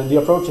is that the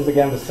approach is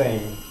again the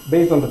same.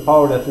 Based on the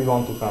power that we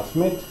want to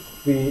transmit,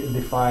 we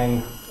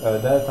define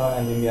delta,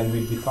 and in the end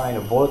we define a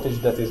voltage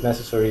that is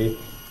necessary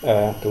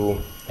to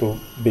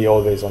be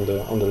always on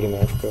the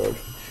linear curve.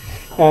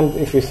 And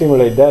if we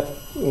simulate that,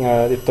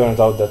 it turns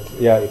out that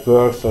it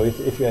works. So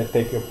if I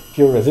take a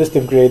pure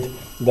resistive grid,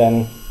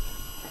 then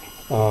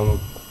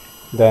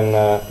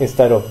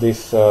instead of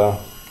this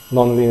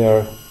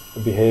nonlinear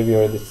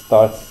behavior, it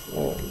starts.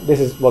 This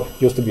is what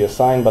used to be a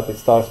sine, but it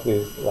starts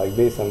with like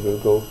this and will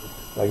go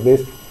like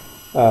this.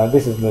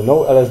 This is the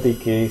no LSD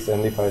case,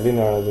 and if I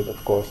linearize it,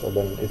 of course,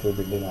 then it will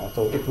be linear.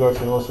 So it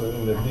works also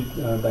in the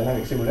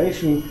dynamic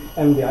simulation,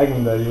 and the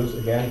eigenvalues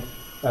again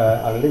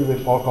are a little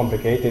bit more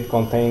complicated,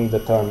 contain the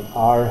term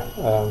R,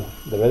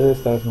 the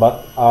resistance,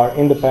 but are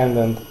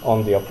independent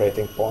on the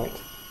operating point.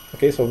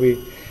 Okay, so we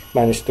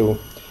managed to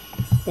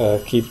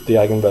keep the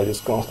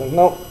eigenvalues constant.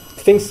 Now,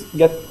 things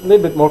get a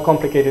little bit more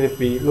complicated if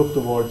we look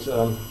towards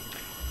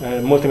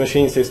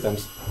multi-machine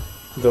systems.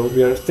 Though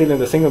we are still in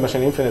the single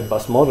machine infinite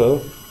bus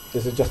model,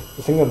 this is just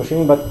a single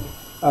machine, but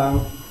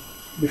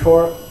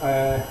before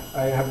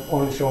I have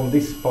only shown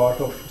this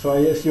part of, so I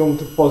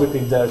assumed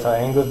positive delta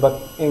angles,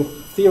 but in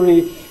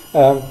theory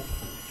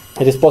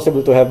it is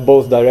possible to have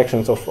both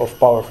directions of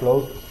power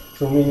flows.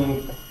 So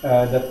meaning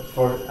that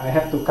I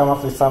have to come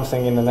up with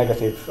something in the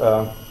negative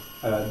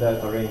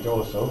delta range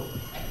also.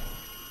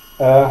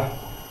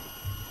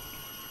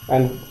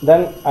 And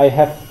then I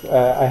have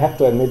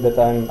to admit that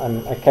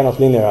I cannot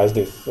linearize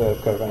this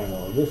curve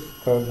anymore. This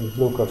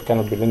blue curve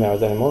cannot be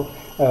linearized anymore.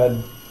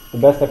 The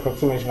best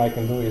approximation I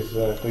can do is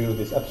to use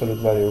this absolute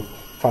value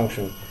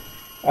function.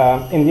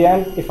 In the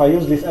end, if I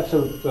use this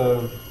absolute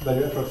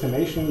value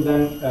approximation,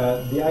 then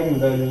the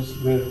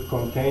eigenvalues will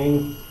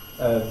contain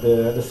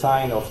the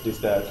sign of this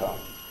delta.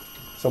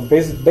 So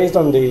based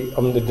on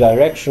the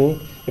direction,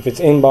 if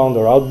it's inbound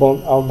or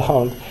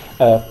outbound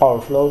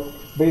power flow,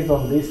 based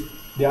on this,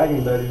 the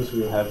eigenvalues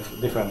will have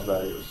different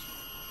values,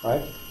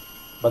 right?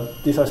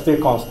 But these are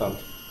still constant.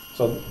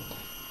 So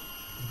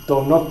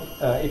though not,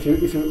 if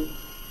you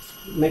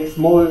make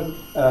small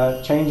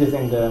changes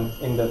in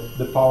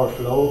the power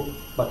flow,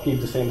 but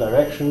keep the same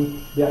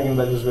direction, the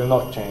eigenvalues will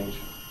not change.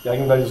 The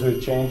eigenvalues will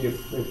change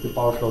if the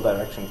power flow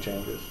direction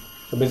changes.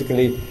 So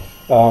basically,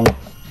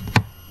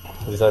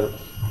 these are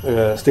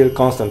still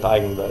constant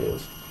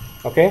eigenvalues.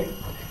 Okay?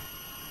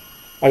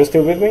 Are you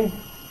still with me?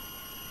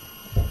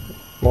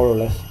 More or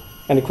less.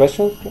 Any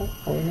questions?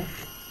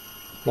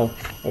 No?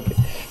 Okay.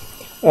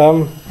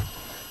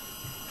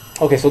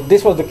 Okay, so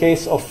this was the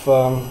case of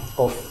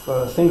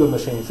single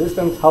machine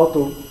systems, how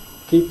to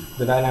keep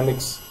the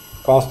dynamics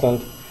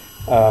constant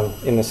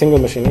in a single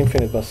machine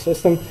infinite bus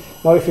system.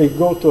 Now if we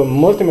go to a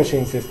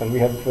multi-machine system, we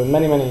have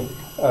many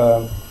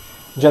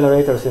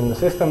generators in the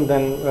system,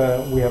 then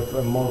we have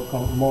a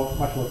much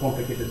more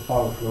complicated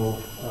power flow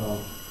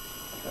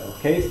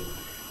case.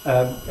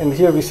 And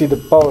here we see the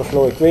power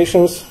flow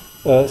equations.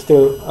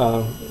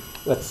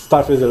 Let's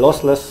start with the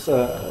lossless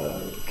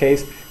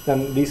case.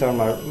 Then these are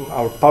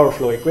our power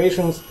flow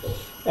equations.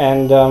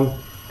 And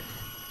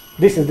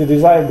this is the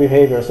desired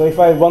behavior. So if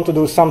I want to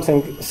do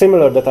something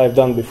similar that I've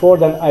done before,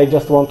 then I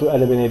just want to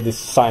eliminate this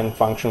sine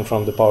function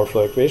from the power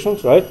flow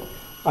equations, right?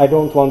 I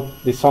don't want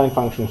this sine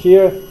function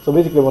here. So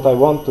basically what I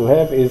want to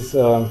have is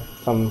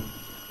some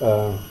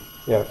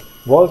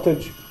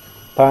voltage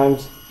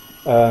times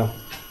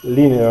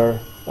linear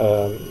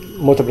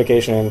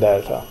multiplication in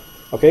delta,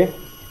 okay?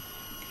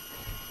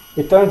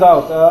 It turns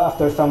out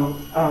after some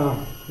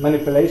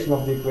manipulation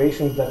of the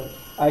equations that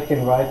I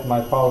can write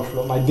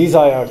my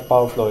desired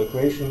power flow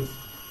equations,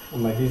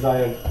 and my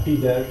desired P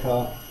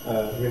delta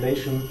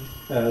relation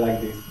like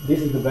this.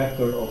 This is the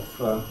vector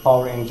of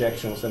power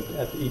injections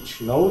at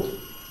each node.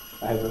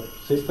 I have a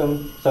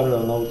system,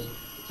 several nodes,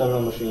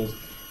 several machines,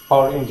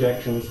 power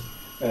injections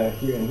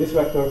here in this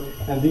vector,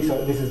 and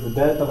this is the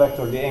delta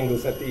vector, the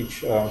angles at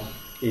each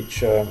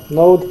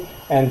node,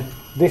 and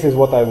this is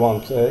what I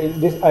want.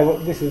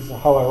 This is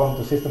how I want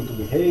the system to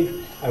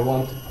behave. I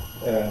want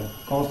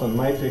constant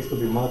matrix to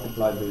be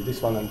multiplied with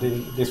this one, and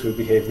this will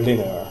behave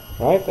linear,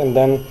 right? And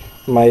then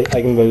my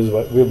eigenvalues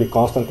will be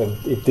constant, and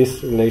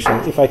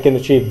if I can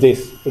achieve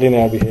this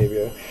linear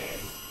behavior.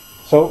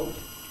 So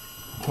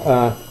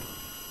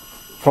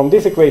from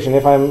this equation,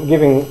 if I'm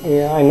giving,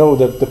 I know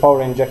that the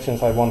power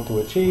injections I want to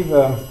achieve.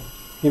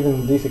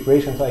 Given these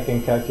equations, I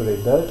can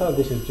calculate delta.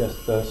 This is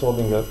just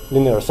solving a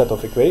linear set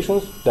of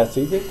equations. That's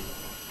easy.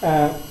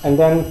 And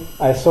then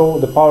I saw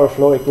the power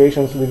flow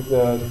equations with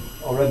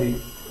already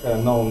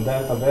known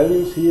delta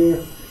values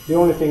here. The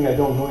only thing I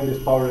don't know in these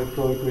power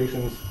flow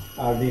equations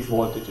are these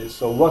voltages.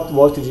 So what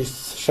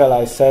voltages shall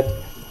I set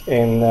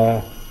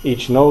in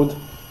each node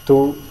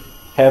to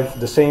have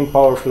the same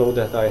power flow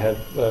that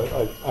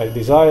I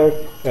desire,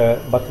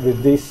 but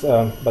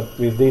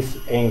with these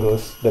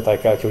angles that I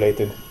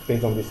calculated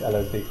based on this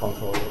LSD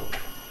controller.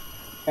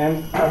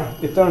 And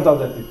it turns out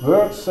that it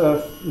works.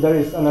 There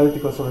is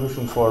analytical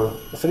solution for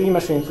a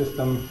 3-machine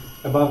system.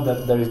 Above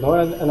that, there is no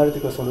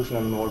analytical solution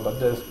anymore, but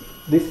this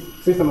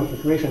system of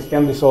equations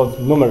can be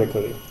solved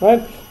numerically,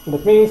 right? And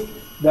that means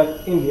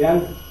that in the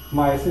end,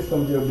 my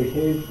system will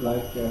behave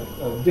like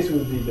this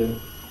will be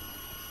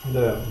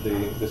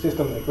the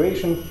system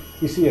equation.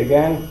 You see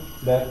again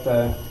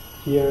that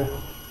here,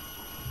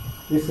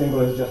 this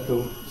symbol is just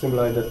to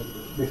symbolize that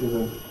this is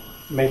a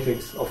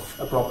matrix of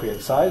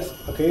appropriate size,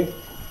 okay?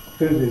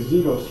 Filled with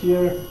zeros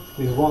here,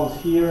 with ones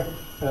here,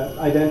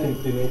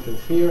 identity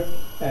matrix here,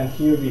 and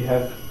here we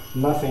have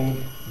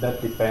nothing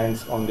that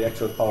depends on the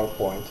actual power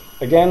point.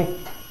 Again,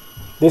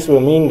 this will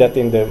mean that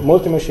in the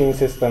multi-machine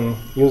system,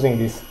 using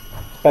this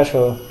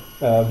special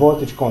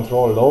voltage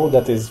control law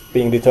that is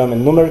being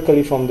determined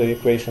numerically from the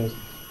equations,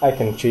 I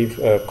can achieve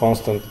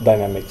constant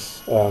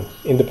dynamics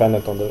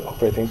independent on the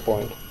operating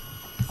point.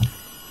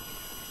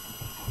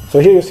 So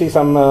here you see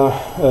some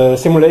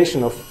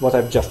simulation of what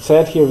I've just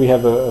said. Here we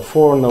have a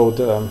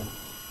 4-node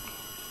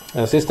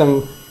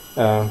system,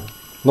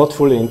 not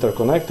fully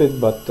interconnected,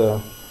 but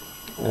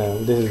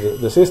this is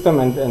the system,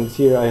 and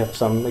here I have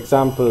some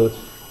example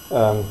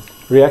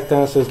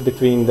reactances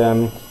between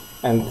them,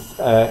 and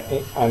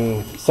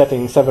I'm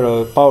setting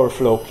several power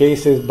flow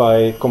cases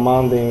by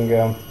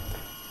commanding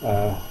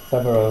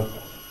several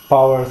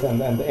powers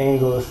and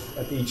angles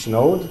at each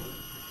node.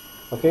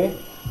 Okay?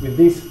 With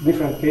these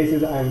different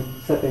cases, I'm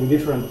setting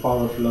different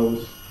power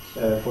flows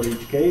for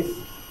each case,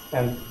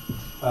 and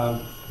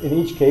in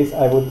each case,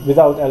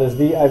 without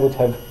LSD, I would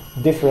have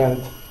different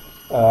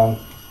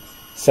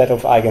set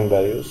of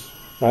eigenvalues,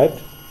 right?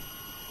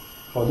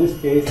 For this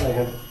case,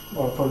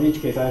 for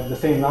each case, I have the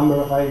same number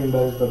of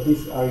eigenvalues, but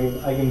these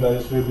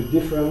eigenvalues will be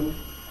different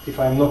if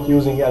I'm not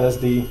using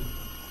LSD,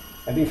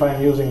 and if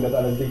I'm using that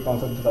LSD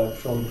concept that I've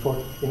shown before.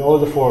 In all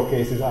the 4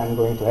 cases, I'm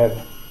going to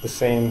have the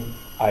same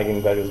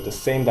eigenvalues, the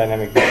same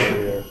dynamic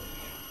behavior,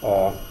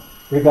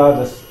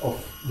 regardless of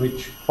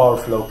which power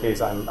flow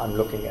case I'm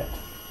looking at.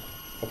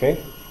 Okay?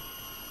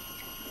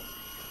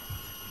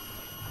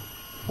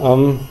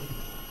 And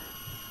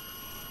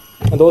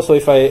also,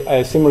 if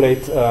I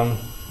simulate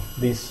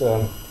these,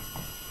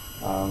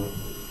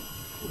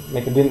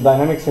 make a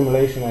dynamic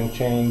simulation and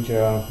change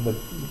the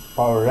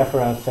power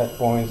reference set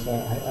points,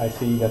 I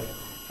see that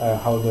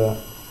how the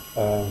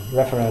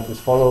reference is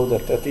followed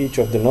at each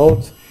of the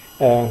nodes.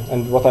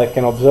 And what I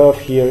can observe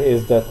here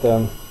is that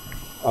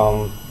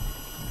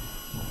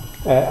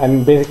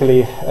I'm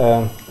basically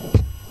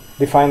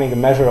defining a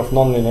measure of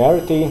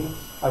nonlinearity.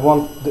 I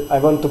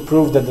want to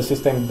prove that the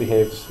system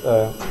behaves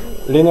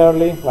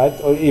linearly, right,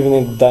 or even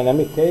in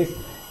dynamic case.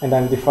 And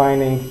I'm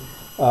defining,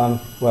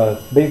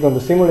 based on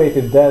the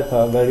simulated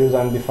delta values,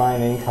 I'm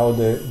defining how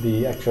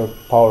the actual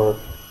power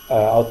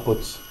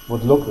outputs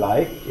would look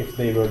like if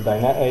they were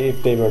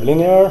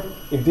linear.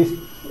 If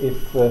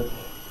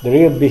the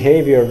real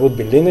behavior would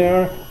be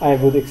linear, I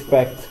would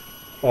expect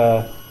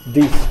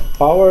these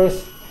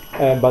powers,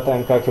 but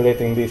I'm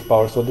calculating these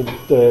powers. So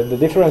the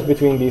difference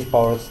between these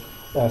powers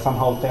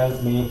somehow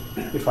tells me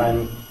if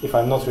I'm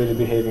not really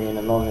behaving in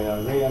a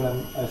nonlinear way, and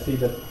then I see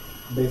that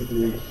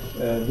basically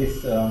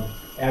this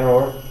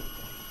error,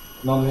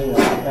 nonlinear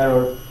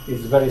error,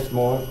 is very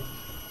small,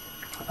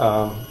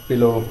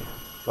 below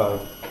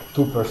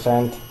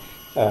 2%,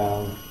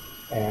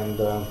 and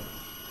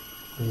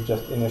this is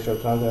just initial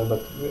transient,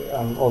 but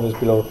I'm always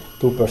below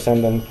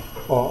 2% and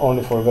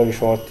only for a very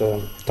short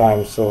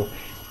time. So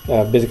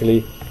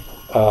basically,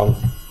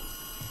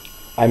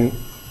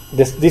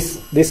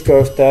 these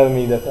curves tell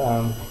me that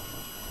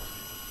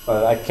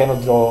I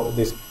cannot draw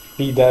this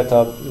p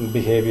delta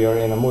behavior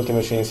in a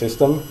multi-machine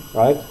system,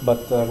 right?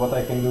 But what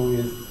I can do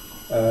is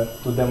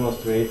to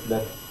demonstrate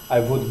that I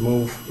would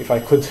move, if I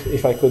could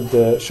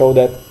show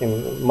that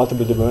in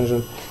multiple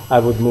dimensions, I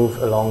would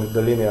move along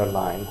the linear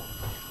line.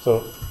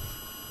 So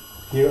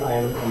here I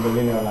am on the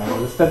linear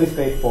line. The steady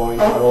state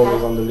points are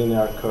always on the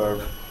linear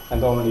curve,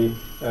 and only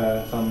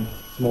some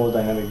small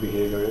dynamic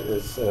behavior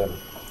is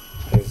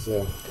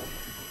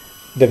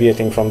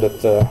deviating from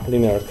that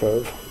linear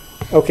curve.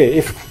 Okay,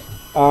 if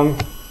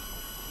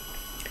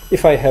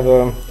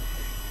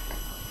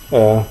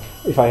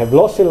I have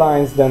lossy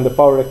lines, then the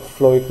power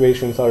flow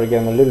equations are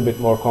again a little bit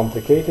more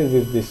complicated,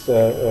 with this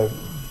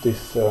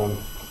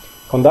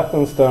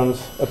conductance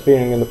terms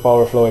appearing in the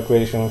power flow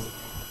equations,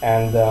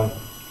 and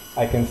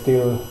I can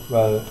still,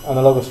 well,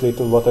 analogously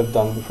to what I've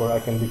done before, I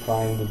can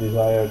define the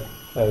desired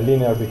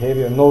linear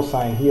behavior. No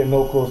sign here,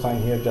 no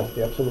cosine here, just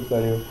the absolute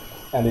value,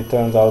 and it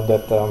turns out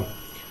that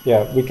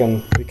yeah, we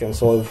can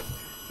solve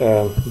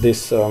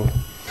these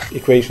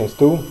equations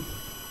too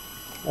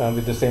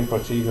with the same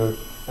procedure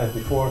as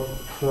before.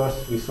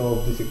 First, we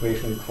solve this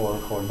equation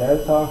for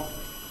delta.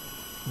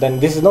 Then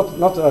this is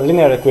not a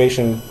linear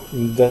equation.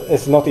 That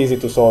it's not easy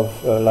to solve,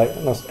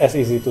 not as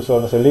easy to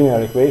solve as a linear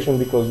equation,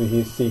 because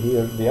we see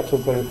here the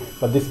absolute value.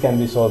 But this can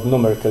be solved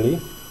numerically,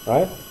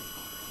 right?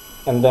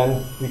 And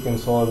then we can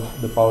solve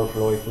the power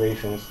flow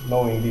equations,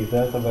 knowing these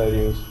delta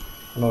values,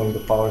 knowing the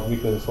powers. We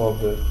can solve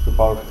the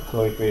power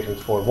flow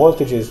equations for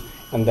voltages,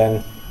 and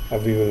then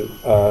we will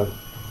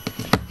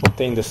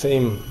obtain the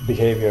same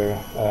behavior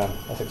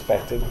as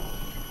expected.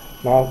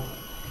 Now,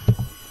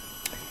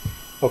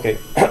 okay,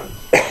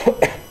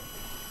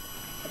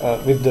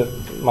 with the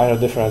minor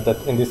difference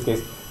that in this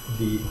case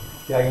the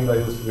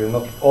eigenvalues will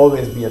not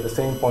always be at the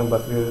same point,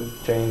 but will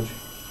change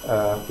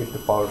if the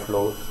power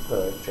flows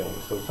change.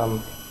 So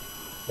some,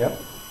 yeah.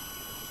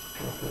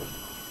 Okay.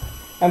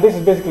 And this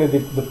is basically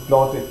the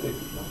plot. It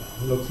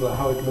looks like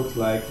how it looks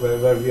like,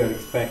 where we are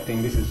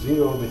expecting this is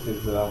 0, this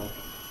is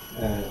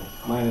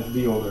minus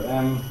d over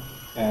m,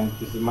 and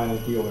this is minus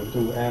d over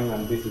 2m,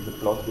 and this is the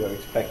plot we are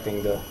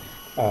expecting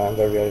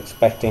where we are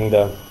expecting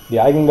the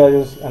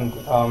eigenvalues. And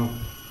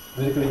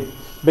basically,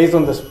 based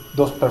on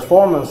those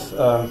performance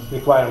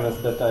requirements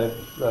that I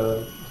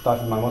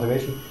started my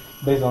motivation,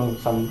 based on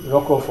some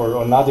Rokov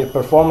or Nadir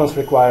performance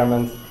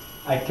requirements,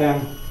 I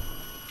can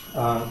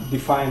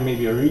define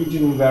maybe a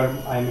region where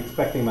I'm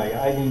expecting my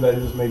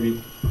eigenvalues,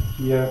 maybe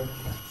here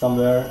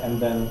somewhere, and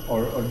then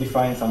or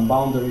define some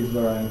boundaries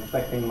where I'm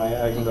expecting my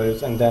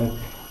eigenvalues, and then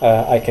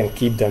I can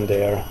keep them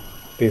there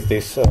with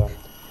this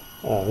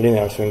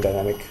linear swing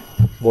dynamic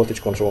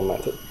voltage control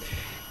method.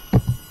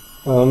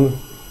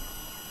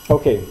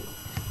 Okay,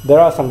 there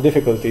are some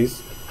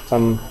difficulties,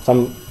 some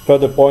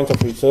further points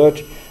of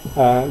research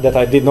that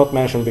I did not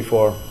mention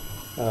before.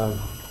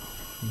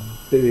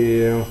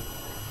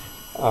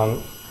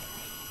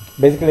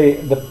 Basically,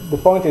 the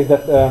point is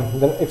that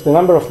if the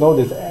number of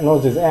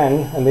nodes is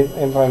n, and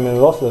if I'm in a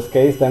lossless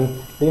case, then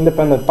the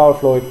independent power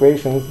flow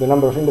equations, the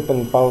number of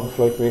independent power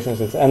flow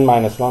equations is n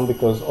minus 1,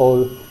 because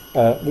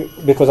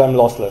because I'm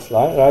lossless,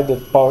 right?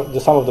 The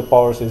sum of the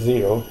powers is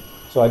 0,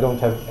 so I don't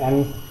have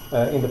n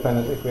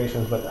independent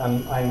equations, but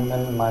I'm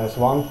n minus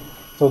 1.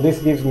 So this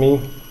gives me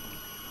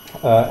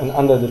an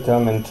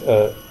underdetermined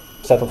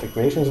set of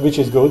equations, which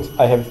is good.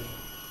 I have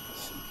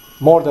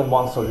more than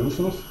one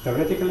solutions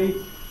theoretically,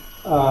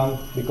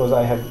 because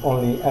I have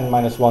only n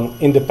minus 1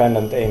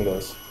 independent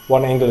angles.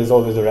 One angle is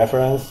always a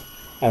reference,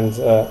 and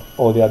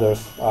all the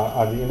others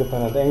are the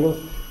independent angles.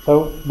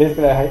 So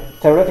basically,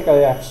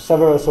 theoretically, I have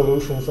several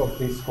solutions of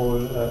this whole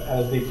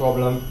LSD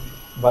problem,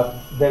 but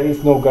there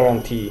is no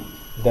guarantee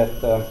that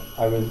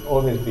I will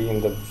always be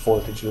in the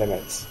voltage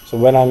limits. So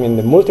when I'm in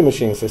the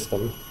multi-machine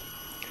system,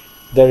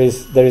 there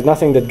is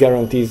nothing that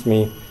guarantees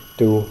me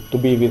to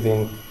be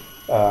within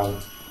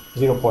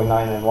 0.9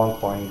 and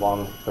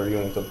 1.1 per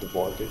unit of the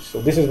voltage.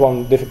 So this is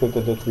one difficulty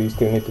that we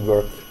still need to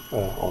work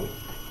on.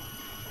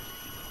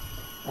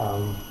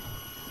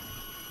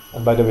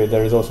 And by the way,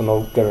 there is also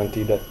no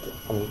guarantee that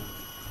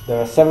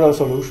there are several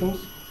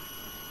solutions.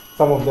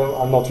 Some of them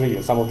are not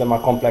real. Some of them are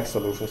complex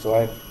solutions. So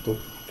I have to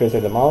filter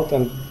them out.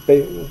 And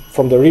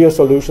from the real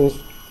solutions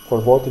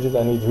for voltages,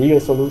 I need real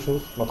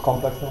solutions, not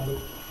complex numbers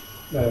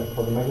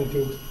for the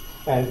magnitude.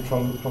 And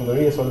from the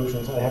real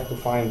solutions, I have to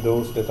find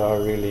those that are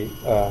really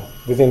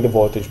within the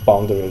voltage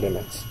boundary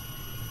limits.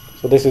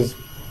 So this is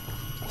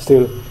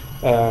still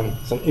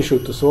it's an issue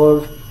to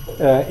solve.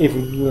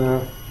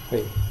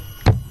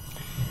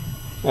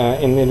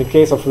 In the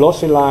case of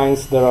lossy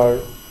lines, there are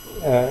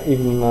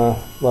even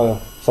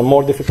well, some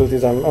more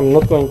difficulties. I'm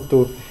not going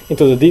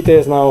into the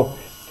details now.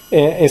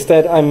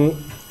 Instead, I'm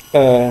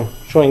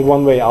showing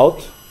one way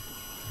out.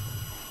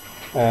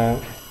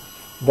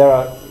 There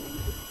are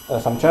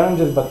some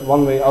challenges, but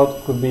one way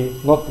out could be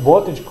not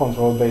voltage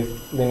control based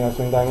linear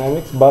swing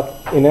dynamics, but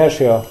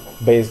inertia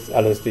based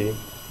LSD.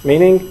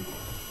 Meaning,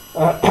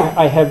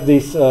 I have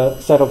this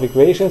set of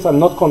equations. I'm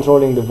not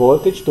controlling the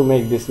voltage to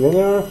make this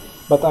linear,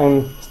 but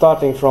I'm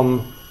starting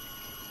from,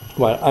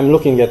 well, I'm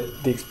looking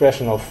at the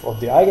expression of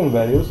the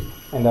eigenvalues,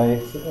 and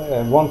I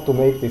want to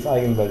make these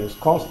eigenvalues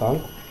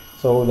constant.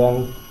 So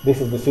then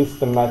this is the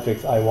system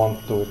matrix I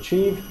want to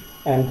achieve,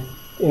 and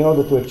in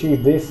order to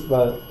achieve this,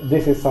 well,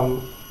 this is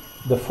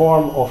the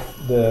form of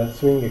the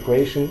swing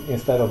equation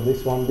instead of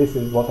this one. This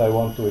is what I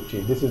want to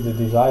achieve. This is the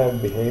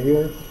desired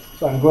behavior.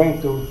 So I'm going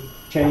to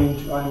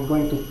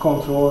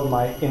control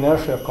my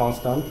inertia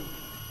constant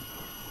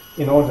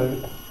in order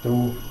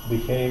to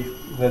behave,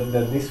 that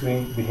this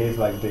swing behaves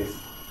like this.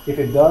 If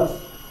it does,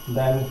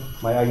 then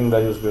my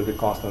eigenvalues will be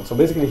constant. So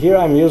basically here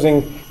I'm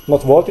using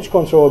not voltage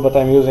control, but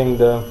I'm using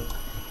the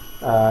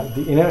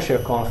inertia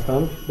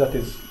constant that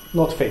is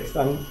not fixed.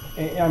 I'm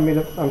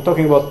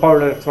talking about power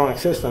electronic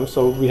systems,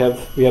 so we have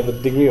a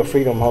degree of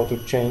freedom how to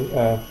change,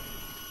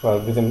 well,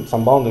 within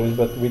some boundaries,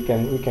 but we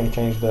can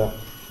change the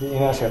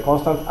inertia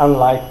constant.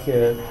 Unlike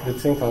with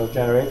synchronous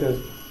generators,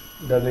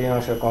 the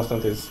inertia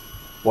constant is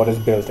what is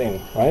built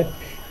in, right?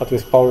 But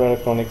with power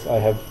electronics, I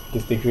have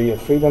this degree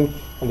of freedom,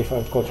 and if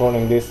I'm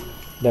controlling this,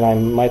 then I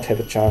might have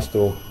a chance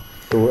to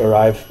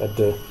arrive at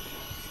the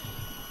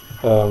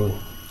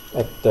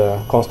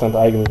constant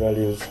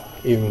eigenvalues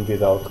even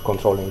without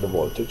controlling the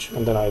voltage,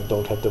 and then I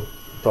don't have the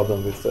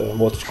problem with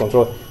voltage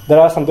control. There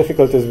are some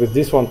difficulties with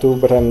this one too,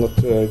 but I'm not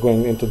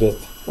going into that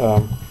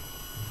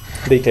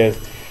details.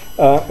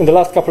 In the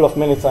last couple of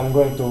minutes, I'm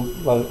going to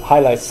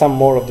highlight some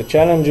more of the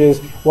challenges.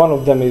 One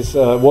of them is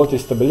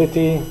voltage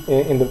stability.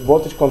 In the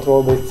voltage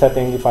control-based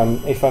setting, if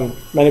I'm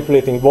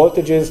manipulating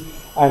voltages,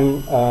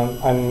 I'm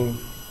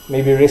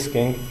maybe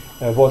risking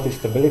voltage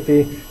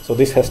stability. So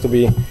this has to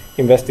be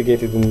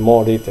investigated in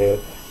more detail.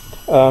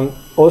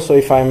 Also,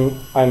 if I'm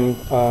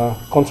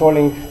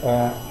controlling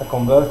a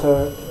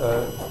converter,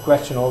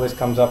 question always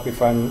comes up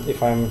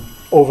if I'm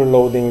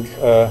overloading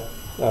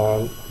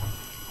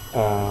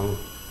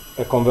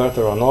a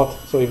converter or not.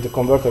 So if the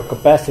converter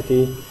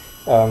capacity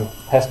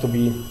has to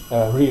be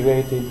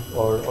re-rated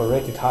or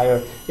rated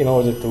higher in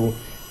order to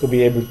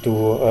be able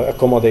to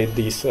accommodate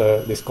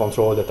this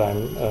control that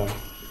I'm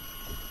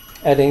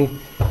adding.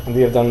 And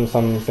we have done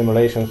some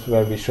simulations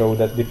where we show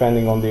that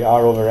depending on the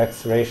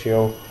R/X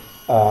ratio,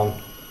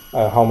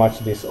 how much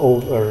this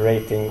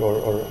over-rating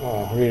or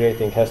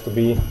re-rating has to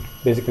be.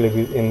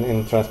 Basically,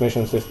 in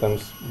transmission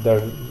systems,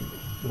 there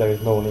is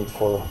no need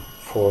for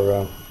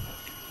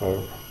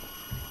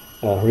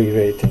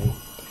re-rating.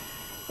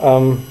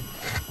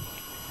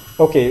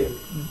 Okay,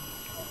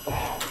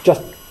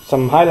 just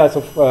some highlights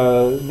of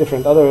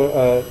different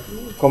other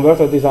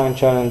converter design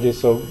challenges.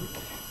 So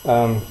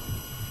the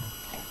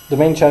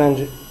main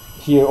challenge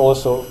here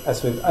also,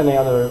 as with any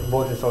other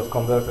voltage source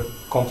converter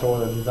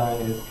controller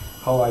design, is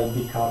how I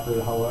decouple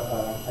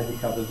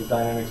the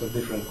dynamics of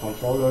different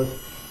controllers.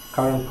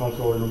 Current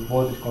control loop,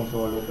 voltage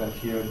control loop, and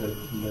here the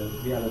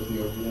LSD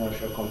or the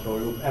inertia control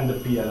loop, and the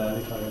PLL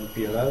if I have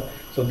PLL.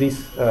 So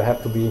these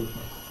have to be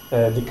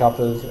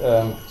decoupled,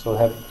 so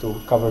have to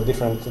cover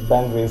different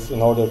bandwidths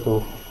in order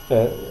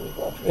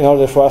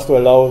for us to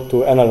allow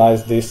to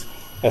analyze this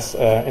as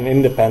an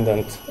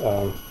independent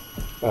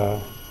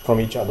from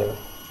each other,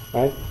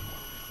 right?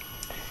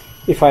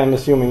 If I am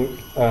assuming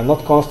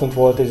not constant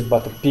voltage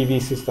but a PV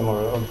system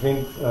or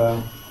wind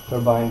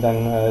turbine,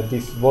 then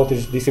this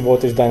DC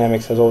voltage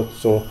dynamics has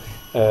also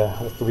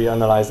has to be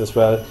analyzed as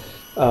well.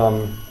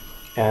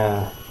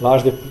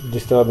 Large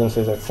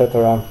disturbances,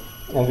 etc.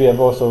 And we have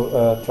also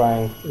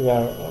we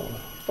are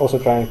also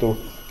trying to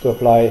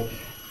apply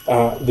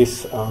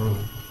this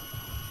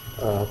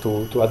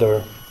to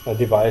other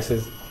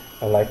devices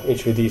like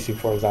HVDC,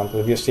 for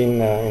example. We have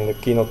seen in the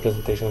keynote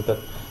presentation that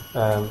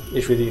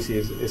HVDC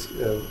is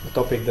a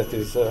topic that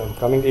is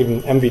coming,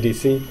 even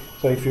MVDC.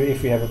 So if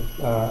we have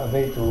a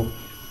way to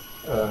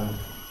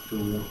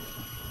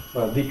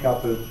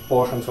decouple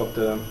portions of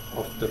the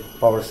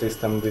power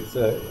system with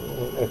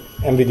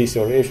MVDC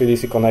or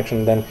HVDC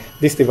connection, then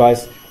this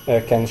device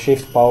can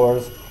shift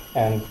powers,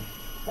 and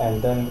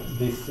then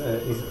this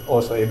is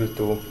also able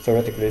to,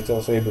 theoretically, it's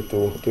also able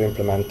to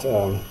implement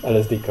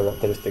LSD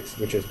characteristics,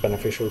 which is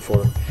beneficial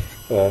for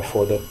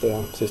that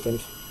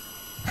systems.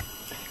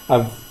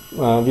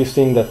 We've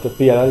seen that the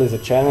PLL is a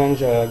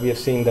challenge. We have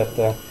seen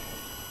that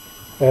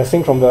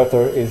sync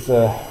converter is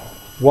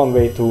one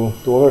way to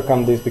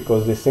overcome this,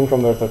 because the sync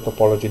converter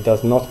topology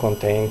does not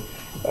contain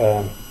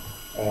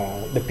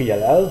the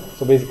PLL.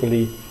 So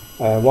basically,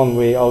 one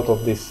way out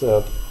of this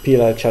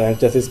PLL challenge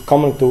that is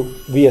common to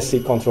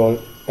VSC control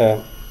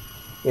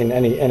in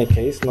any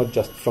case, not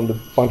just from the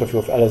point of view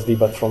of LSD,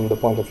 but from the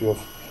point of view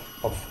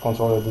of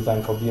controller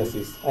design for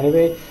VSCs.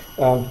 Anyway,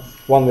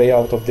 one way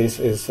out of this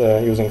is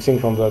using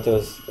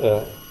synchronverters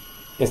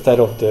instead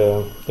of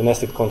the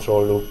nested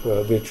control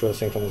loop virtual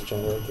synchronous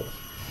generators.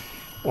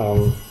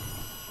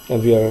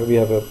 And we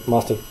have a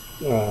master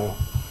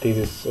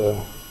thesis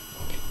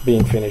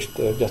being finished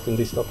just in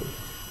this topic.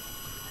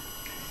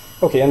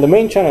 Okay, and the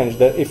main challenge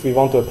that if we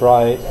want to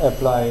apply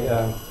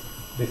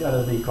this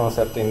LSD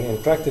concept in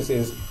practice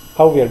is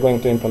how we are going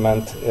to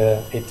implement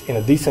it in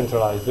a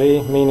decentralized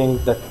way, meaning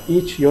that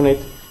each unit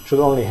should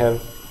only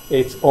have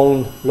its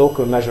own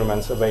local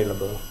measurements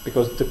available,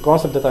 because the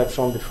concept that I've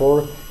shown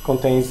before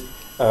contains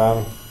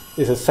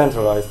is a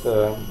centralized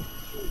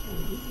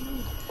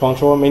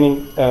control,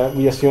 meaning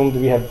we assumed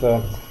we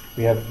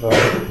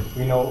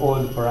know all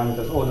the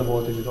parameters, all the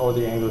voltages, all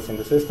the angles in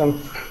the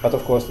system, but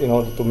of course, in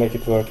order to make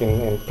it work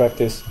in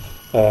practice,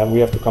 we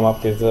have to come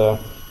up with a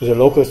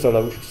local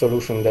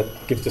solution that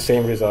gives the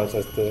same results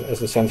as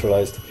the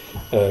centralized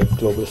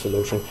global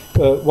solution.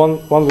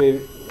 One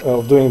way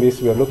of doing this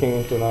we are looking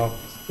into now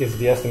is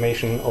the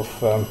estimation of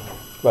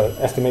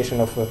estimation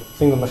of a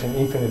single machine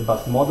infinite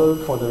bus model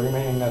for the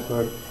remaining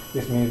network.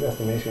 This means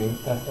estimation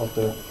of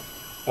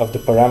the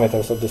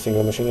parameters of the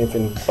single machine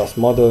infinite bus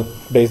model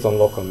based on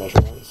local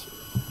measurements.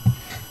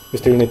 We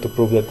still need to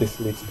prove that this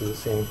leads to the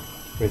same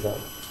result.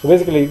 So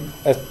basically,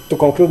 to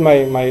conclude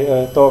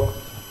my talk,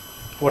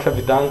 what have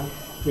we done?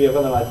 We have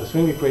analyzed the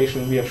swing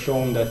equation. We have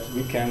shown that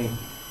we can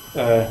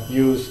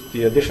use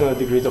the additional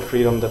degrees of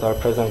freedom that are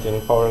present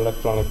in power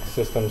electronic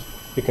systems.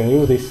 We can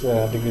use these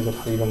degrees of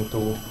freedom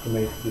to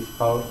make this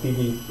power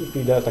P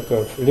delta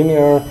curve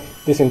linear.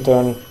 This in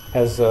turn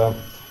has the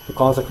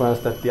consequence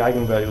that the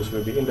eigenvalues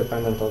will be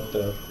independent of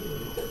the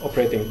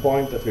operating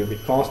point, that will be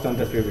constant,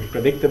 that will be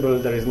predictable.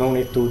 There is no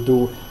need to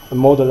do a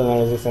model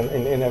analysis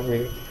in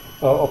every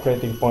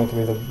operating point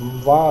with a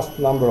vast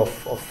number of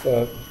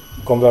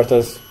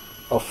converters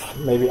of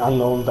maybe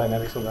unknown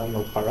dynamics or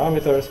unknown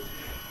parameters.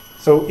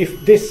 So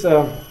if this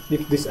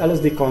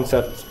LSD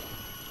concept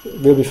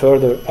will be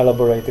further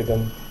elaborated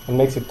and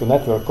makes it to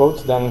network code,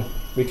 then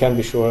we can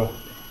be sure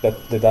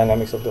that the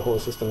dynamics of the whole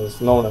system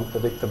is known and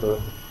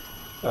predictable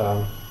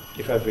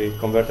if every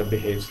converter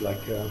behaves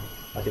like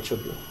it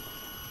should be.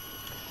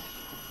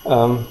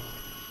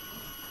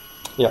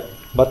 Yeah,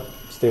 but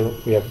still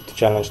we have the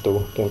challenge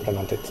to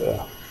implement it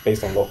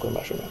based on local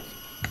measurements.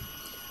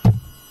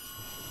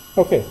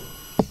 Okay,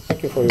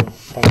 thank you for your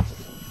time.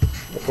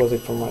 That was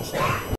it from my side.